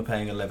 Fulham are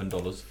paying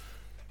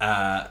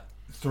 $11.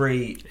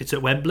 3, it's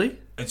at Wembley.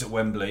 It's at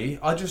Wembley.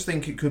 I just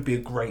think it could be a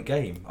great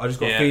game. I just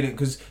got a feeling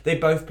because they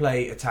both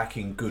play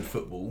attacking good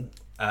football,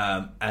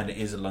 and it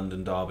is a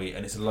London derby,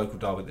 and it's a local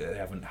derby that they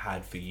haven't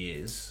had for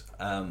years.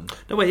 No,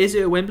 wait, is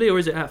it at Wembley or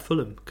is it at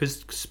Fulham?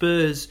 Because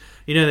Spurs,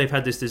 they've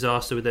had this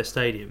disaster with their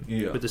stadium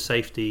with the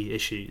safety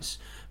issues,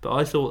 but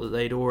I thought that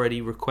they'd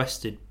already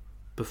requested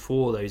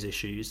before those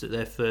issues that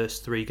their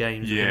first 3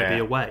 games were going to be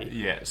away.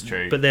 Yeah, it's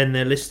true. But then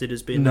they're listed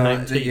as being the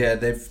home team. Yeah,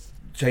 they've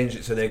changed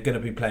it so they're going to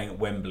be playing at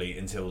Wembley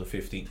until the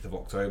 15th of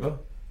October.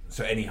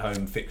 So any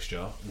home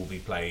fixture will be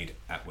played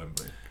at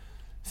Wembley.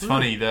 It's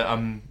funny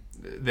that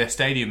their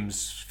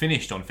stadium's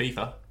finished on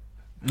FIFA.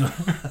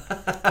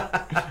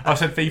 I've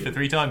said FIFA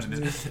 3 times.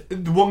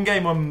 The one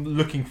game I'm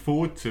looking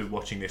forward to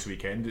watching this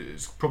weekend,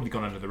 it's probably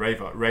gone under the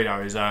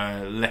radar, is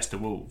Leicester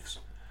Wolves.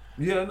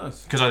 Yeah,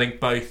 nice. Because I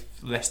think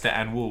both Leicester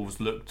and Wolves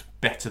looked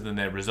better than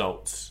their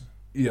results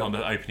on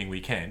the opening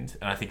weekend,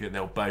 and I think that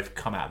they'll both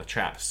come out of the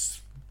traps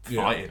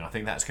fighting. I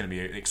think that's going to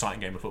be an exciting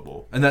game of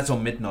football. And that's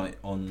on midnight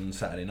on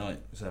Saturday night,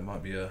 so it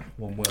might be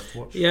one worth to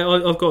watch. Yeah,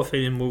 I've got a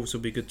feeling Wolves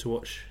will be good to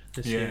watch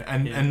this year.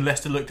 And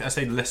Leicester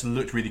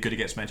looked really good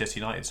against Manchester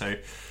United, so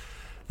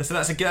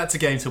that's a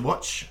game to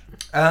watch.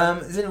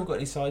 Has anyone got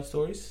any side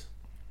stories?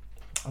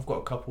 I've got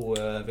a couple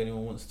if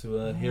anyone wants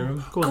to hear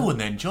them. Go on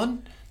then,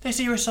 John. Let's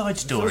hear a side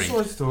story.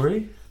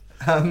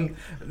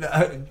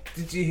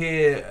 Did you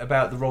hear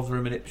about the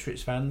Rotherham and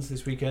Ipswich fans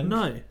this weekend?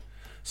 No.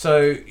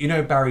 So,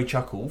 Barry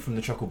Chuckle from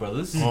the Chuckle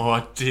Brothers? Oh,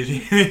 I did.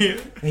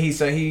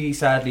 He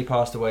sadly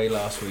passed away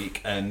last week,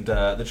 and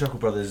the Chuckle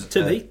Brothers...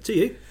 To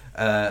you.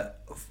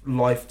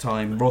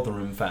 Lifetime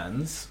Rotherham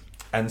fans,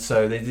 and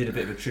so they did a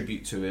bit of a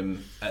tribute to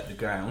him at the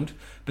ground,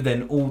 but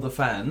then all the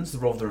fans, the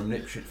Rotherham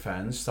and Ipswich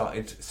fans,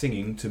 started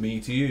singing "To Me,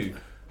 To You."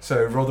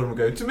 So Rotherham would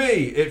go "To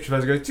me," Ipswich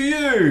fans would go "To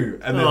you,"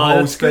 and the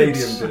whole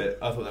stadium did it.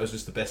 I thought that was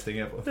just the best thing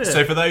ever. Yeah.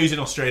 So for those in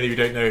Australia who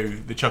don't know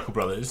the Chuckle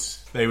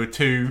Brothers, they were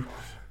 2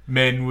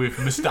 men with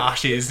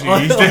moustaches.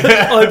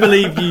 I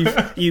believe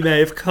you may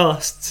have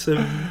cast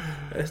some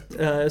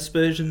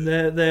aspersion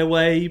their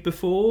way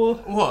before.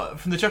 What,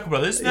 from the Chuckle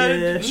Brothers?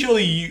 No,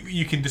 surely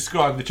you can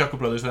describe the Chuckle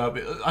Brothers now,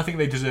 but I think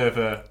they deserve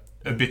a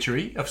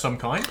obituary of some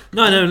kind.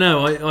 No,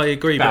 I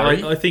agree,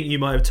 Barry. But I think you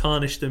might have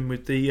tarnished them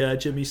with the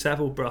Jimmy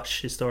Savile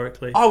brush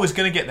historically. I was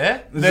going to get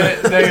there.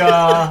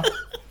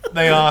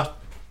 They are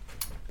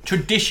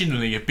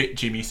traditionally a bit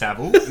Jimmy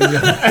Savile,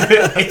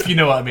 if you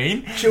know what I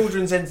mean.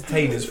 Children's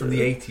entertainers from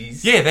the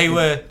 80s. Yeah, they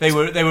were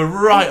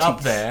right 80s. Up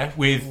there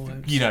with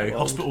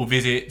hospital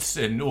visits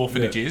and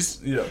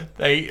orphanages. Yeah.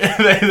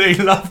 They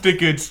loved a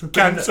good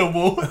cancer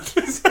ward.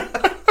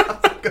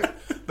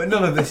 But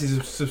none of this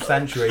is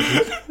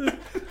substantiated.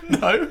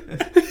 No.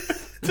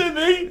 To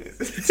me.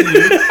 To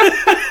you.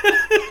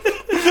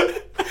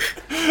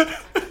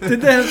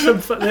 Did they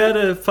have they had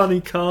a funny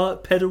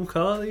pedal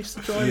car they used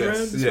to drive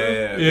around?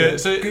 Yeah.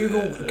 So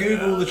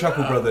Google the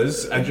Chuckle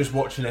Brothers and just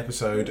watch an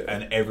episode,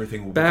 and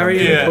everything will be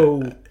Barry and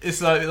Paul.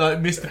 It's like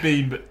Mr.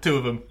 Bean, but 2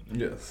 of them.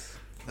 Yes.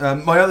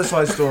 My other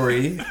side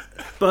story.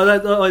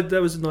 But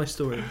that was a nice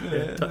story.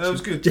 Yeah, that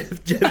was good.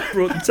 Jeff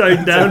brought the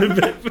tone down a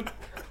bit.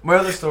 My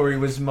other story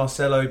was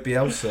Marcelo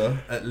Bielsa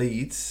at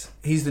Leeds.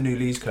 He's the new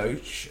Leeds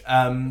coach.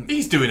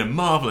 He's doing a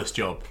marvellous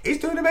job. He's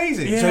doing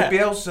amazing. Yeah. So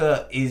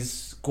Bielsa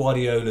is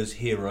Guardiola's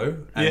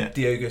hero, and Yeah.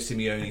 Diego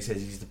Simeone says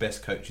he's the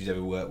best coach he's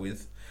ever worked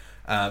with.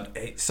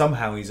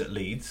 Somehow he's at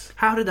Leeds.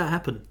 How did that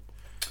happen?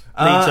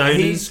 Leeds owners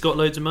he's got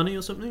loads of money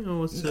or something? Or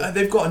what's it?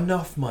 They've got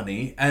enough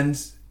money, and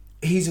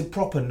he's a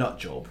proper nut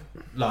job.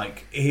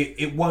 Like,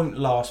 it won't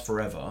last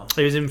forever.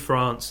 He was in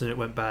France and it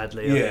went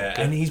badly. Yeah,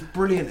 and he's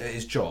brilliant at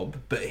his job,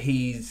 but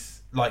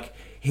he's like,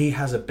 he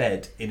has a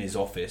bed in his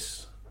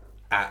office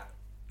at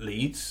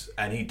Leeds,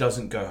 and he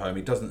doesn't go home,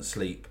 he doesn't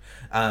sleep.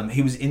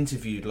 He was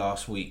interviewed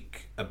last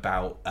week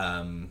about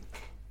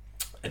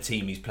a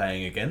team he's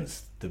playing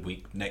against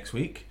next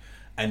week,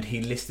 and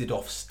he listed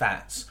off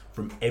stats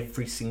from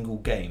every single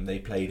game they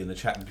played in the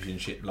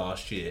Championship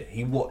last year.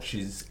 He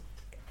watches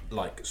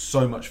like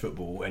so much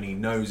football, and he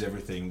knows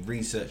everything,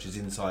 researches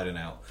inside and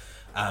out.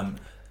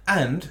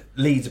 And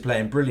Leeds are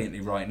playing brilliantly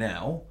right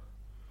now,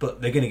 but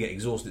they're going to get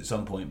exhausted at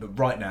some point. But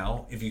right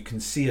now, if you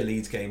can see a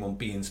Leeds game on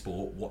beIN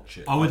Sport, watch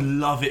it. I would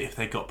love it if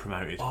they got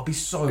promoted. Oh, it'd be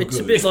so It's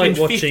good. a bit It's like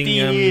been watching 15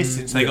 years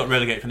since they got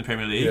relegated from the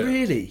Premier League. Yeah.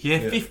 Really? Yeah,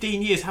 Yeah.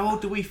 15 years. How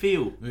old do we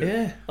feel?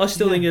 Yeah. I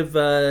still think of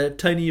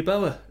Tony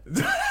Yeboah.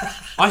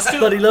 I still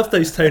Bloody love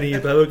those Tony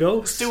Yeboah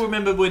goals. still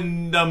remember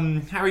when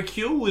Harry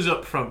Kewell was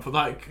up front for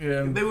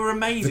they were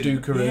amazing.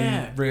 Viduka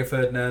yeah. and Rio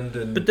Ferdinand.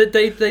 And But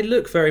they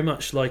look very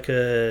much like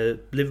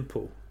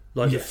Liverpool,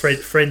 like Yes. the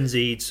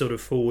frenzied sort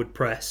of forward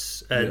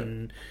press,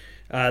 and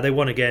they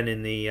won again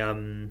in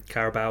the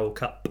Carabao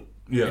Cup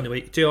in the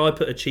week. Do you know, I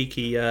put a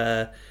cheeky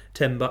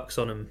 $10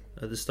 on them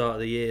at the start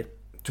of the year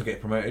to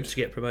get promoted. to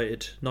get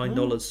promoted.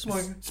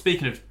 $9.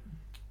 Speaking of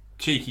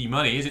cheeky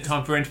money, is it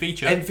time for end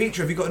feature? End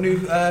feature, have you got a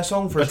new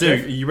song for I us? do. Are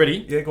Jeff? you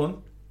ready? Yeah, go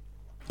on.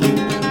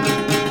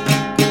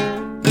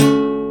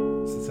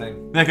 It's the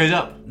same. That goes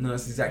up. No,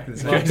 it's exactly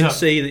the I same. can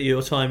see that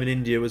your time in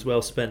India was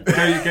well spent.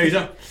 Goes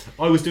up.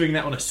 I was doing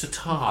that on a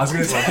sitar. I was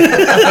going to say.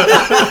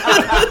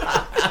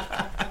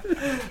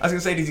 I was going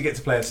to say, did you get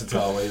to play a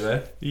sitar while you were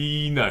there?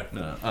 No.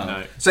 No.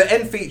 No. So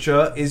end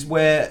feature is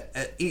where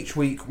each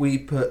week we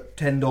put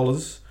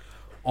 $10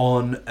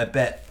 on a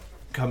bet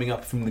coming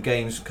up from the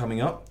games coming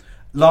up.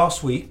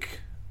 Last week,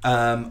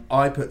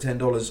 I put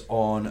 $10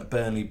 on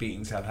Burnley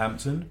beating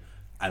Southampton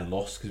and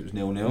lost because it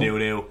was 0-0.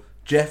 0-0.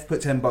 Jeff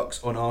put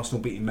 $10 on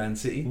Arsenal beating Man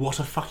City. What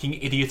a fucking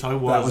idiot I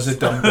was. That was a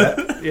dumb bet.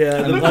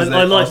 Yeah, And because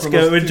I liked to Arsenal go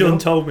lost when John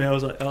 2-0. told me. I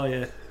was like, oh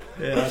yeah,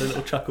 I had a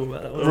little chuckle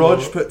about that one.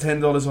 Rog put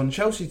 $10 on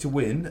Chelsea to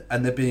win,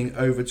 and there being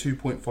over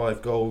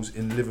 2.5 goals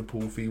in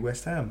Liverpool v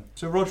West Ham.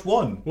 So Rog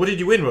won. What did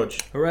you win, Rog?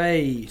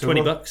 Hooray! So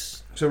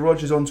 $20. So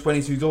Rog is on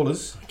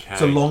 $22. Okay.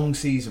 It's a long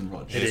season,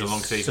 Rog. It is a long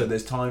season. So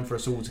there's time for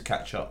us all to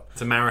catch up.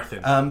 It's a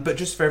marathon. But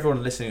just for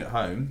everyone listening at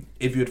home,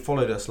 if you had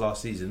followed us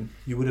last season,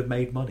 you would have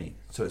made money.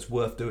 So it's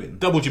worth doing.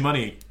 Doubled your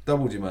money.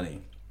 Doubled your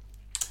money.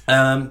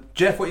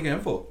 Jeff, what are you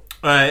going for?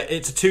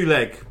 It's a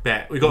 2-leg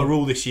bet. We've got a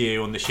rule this year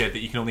on the shed that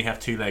you can only have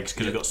 2 legs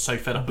because I got so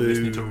fed up of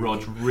listening to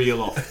Rog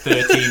reel off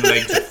 13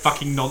 legs of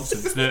fucking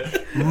nonsense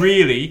that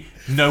really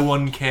no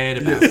one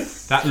cared about.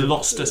 That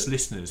lost us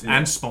listeners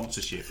and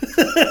sponsorship.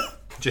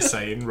 Just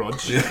saying, Rog.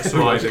 That's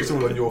what I do. It's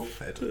all on your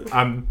head.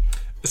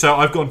 So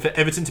I've gone for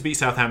Everton to beat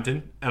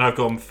Southampton, and I've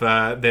gone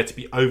for there to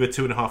be over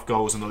 2.5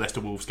 goals in the Leicester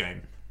Wolves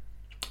game.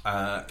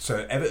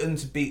 So Everton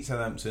to beat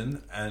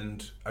Southampton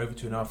and over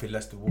 2.5 in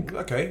Leicester Wolves.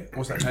 Okay,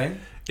 what's that paying?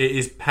 It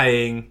is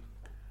paying,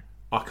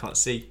 I can't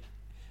see,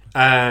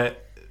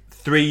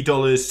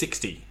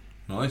 $3.60.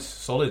 Nice,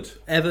 solid.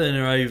 Everton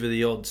are over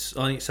the odds.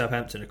 I think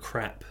Southampton are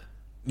crap.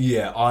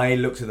 Yeah, I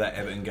looked at that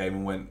Everton game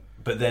and went,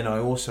 but then I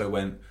also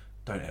went,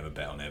 don't ever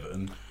bet on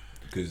Everton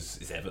because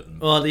it's Everton.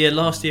 Well, yeah,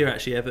 last year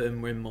actually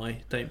Everton were in my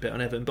don't bet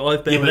on Everton, but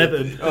I've bet on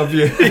Everton. Oh,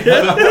 yeah.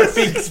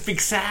 Big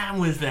Sam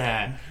was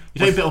there.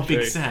 You don't bet on Big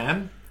True.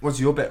 Sam. What's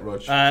your bet,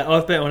 Rog?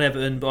 I've bet on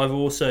Everton, but I've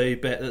also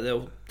bet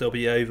that there'll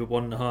be over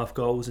 1.5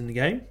 goals in the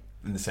game.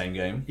 In the same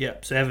game. Yeah,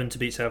 so Everton to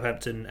beat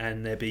Southampton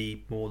and there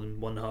be more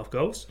than 1.5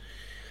 goals.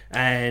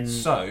 And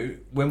So,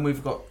 when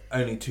we've got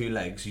only 2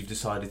 legs, you've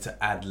decided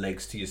to add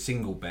legs to your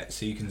single bet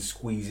so you can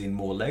squeeze in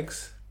more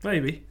legs?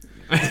 maybe.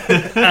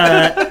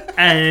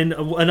 And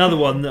another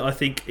one that I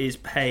think is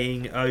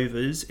paying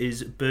overs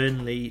is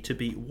Burnley to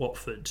beat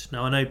Watford.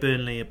 Now I know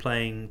Burnley are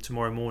playing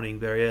tomorrow morning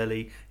very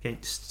early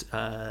against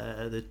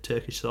the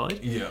Turkish side.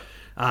 Yeah.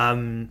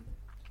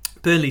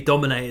 Burnley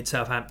dominated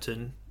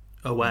Southampton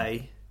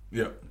away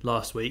Yeah.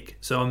 last week,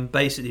 so I'm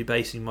basically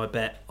basing my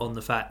bet on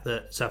the fact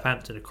that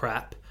Southampton are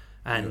crap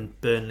and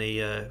Burnley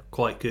are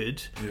quite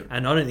good,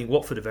 and I don't think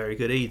Watford are very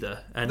good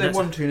either. And They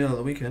won 2-0 at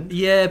the weekend.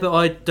 yeah, but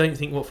I don't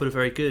think Watford are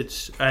very good,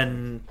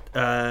 and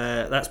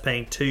that's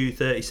paying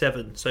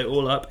 $2.37. So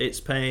all up,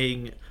 it's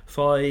paying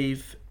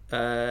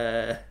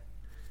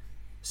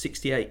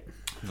 $5.68.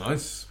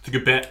 Nice. It's a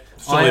good bet.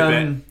 Solid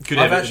bet. Good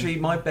I've Everton. actually,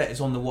 my bet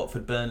is on the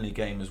Watford-Burnley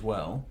game as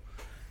well,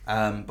 but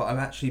I'm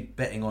actually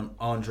betting on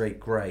Andre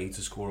Gray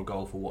to score a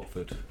goal for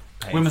Watford.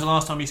 When was the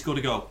last time he scored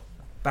a goal?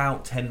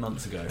 about 10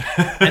 months ago.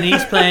 And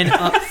he's playing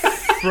up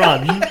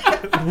front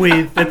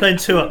with... They're playing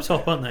 2 up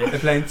top, aren't they? They're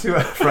playing 2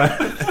 up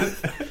front.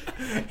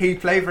 He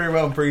played very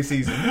well in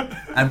pre-season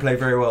and played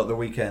very well at the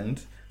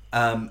weekend.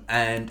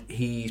 And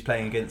he's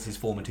playing against his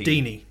former team.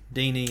 Deeney.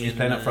 He's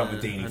playing up front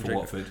with Deeney for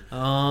Watford.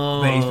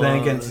 Oh. But he's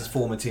playing against his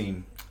former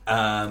team.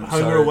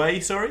 Home or away,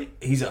 sorry?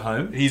 He's at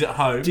home. He's at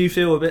home. Do you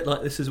feel a bit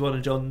like this is one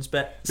of John's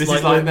bets? This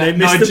is like when that they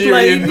missed the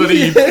Nigerian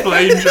plane? bloody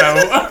plane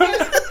joke.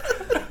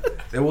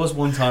 There was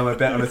one time I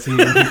bet on a team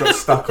who got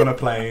stuck on a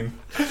plane.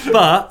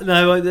 But,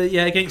 no,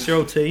 against your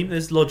old team,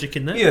 there's logic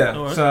in there. Yeah,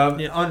 All right. so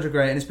Andre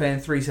Gray, and he's paying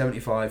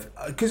 $3.75.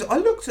 Because I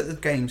looked at the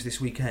games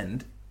this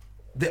weekend.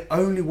 The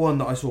only one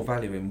that I saw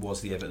value in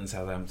was the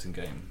Everton-Southampton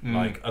game.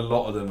 Like, a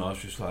lot of them I was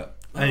just like...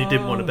 And you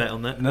didn't want to bet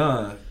on that?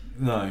 No,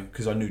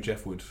 because I knew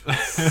Jeff would.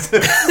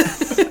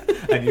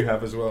 And you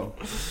have as well.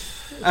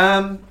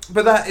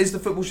 But that is the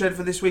Football Shed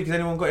for this week. Has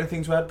anyone got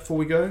anything to add before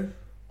we go?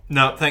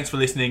 No, thanks for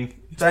listening.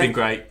 It's been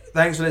great.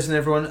 Thanks for listening,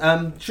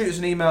 everyone. Shoot us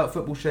an email at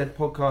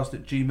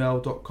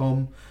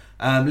footballshedpodcast@gmail.com.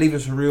 Leave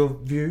us a real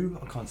view.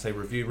 I can't say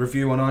review.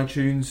 Review on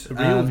iTunes. A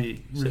real view.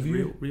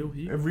 Real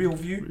view. A real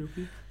view.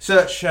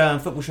 Search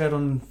Football Shed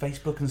on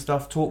Facebook and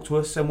stuff. Talk to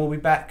us, and we'll be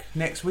back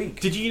next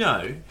week. Did you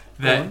know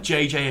that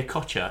JJ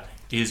Okocha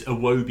is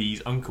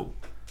Iwobi's uncle?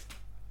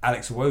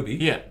 Alex Iwobi?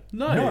 Yeah.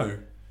 No.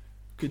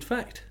 Good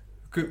fact.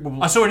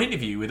 I saw an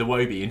interview with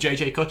Iwobi, and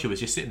JJ Okocha was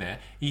just sitting there.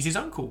 He's his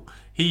uncle.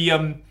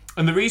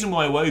 And the reason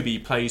why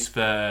Iwobi plays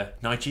for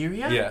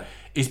Nigeria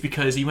is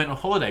because he went on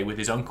holiday with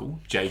his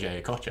uncle,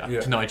 JJ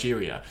Okocha, to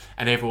Nigeria,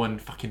 and everyone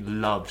fucking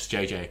loves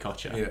JJ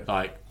Okocha. Yeah.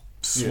 Like,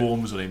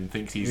 swarms on him,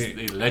 thinks he's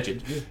a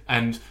legend. Yeah.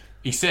 And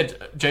he said,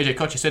 JJ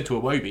Okocha said to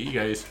Iwobi, he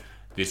goes,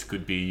 "This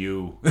could be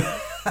you."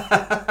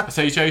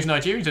 So he chose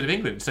Nigeria instead of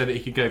England so that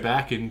he could go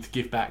back and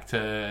give back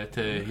to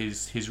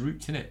his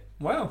roots, innit?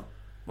 Wow.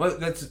 Well,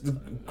 that's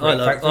I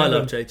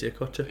love JJ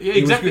Okocha. Yeah,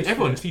 exactly.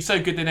 He's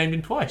so good they named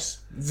him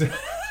twice.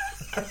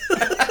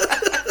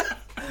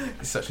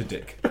 He's such a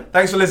dick.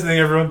 Thanks for listening,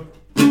 everyone.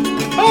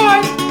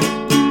 Bye.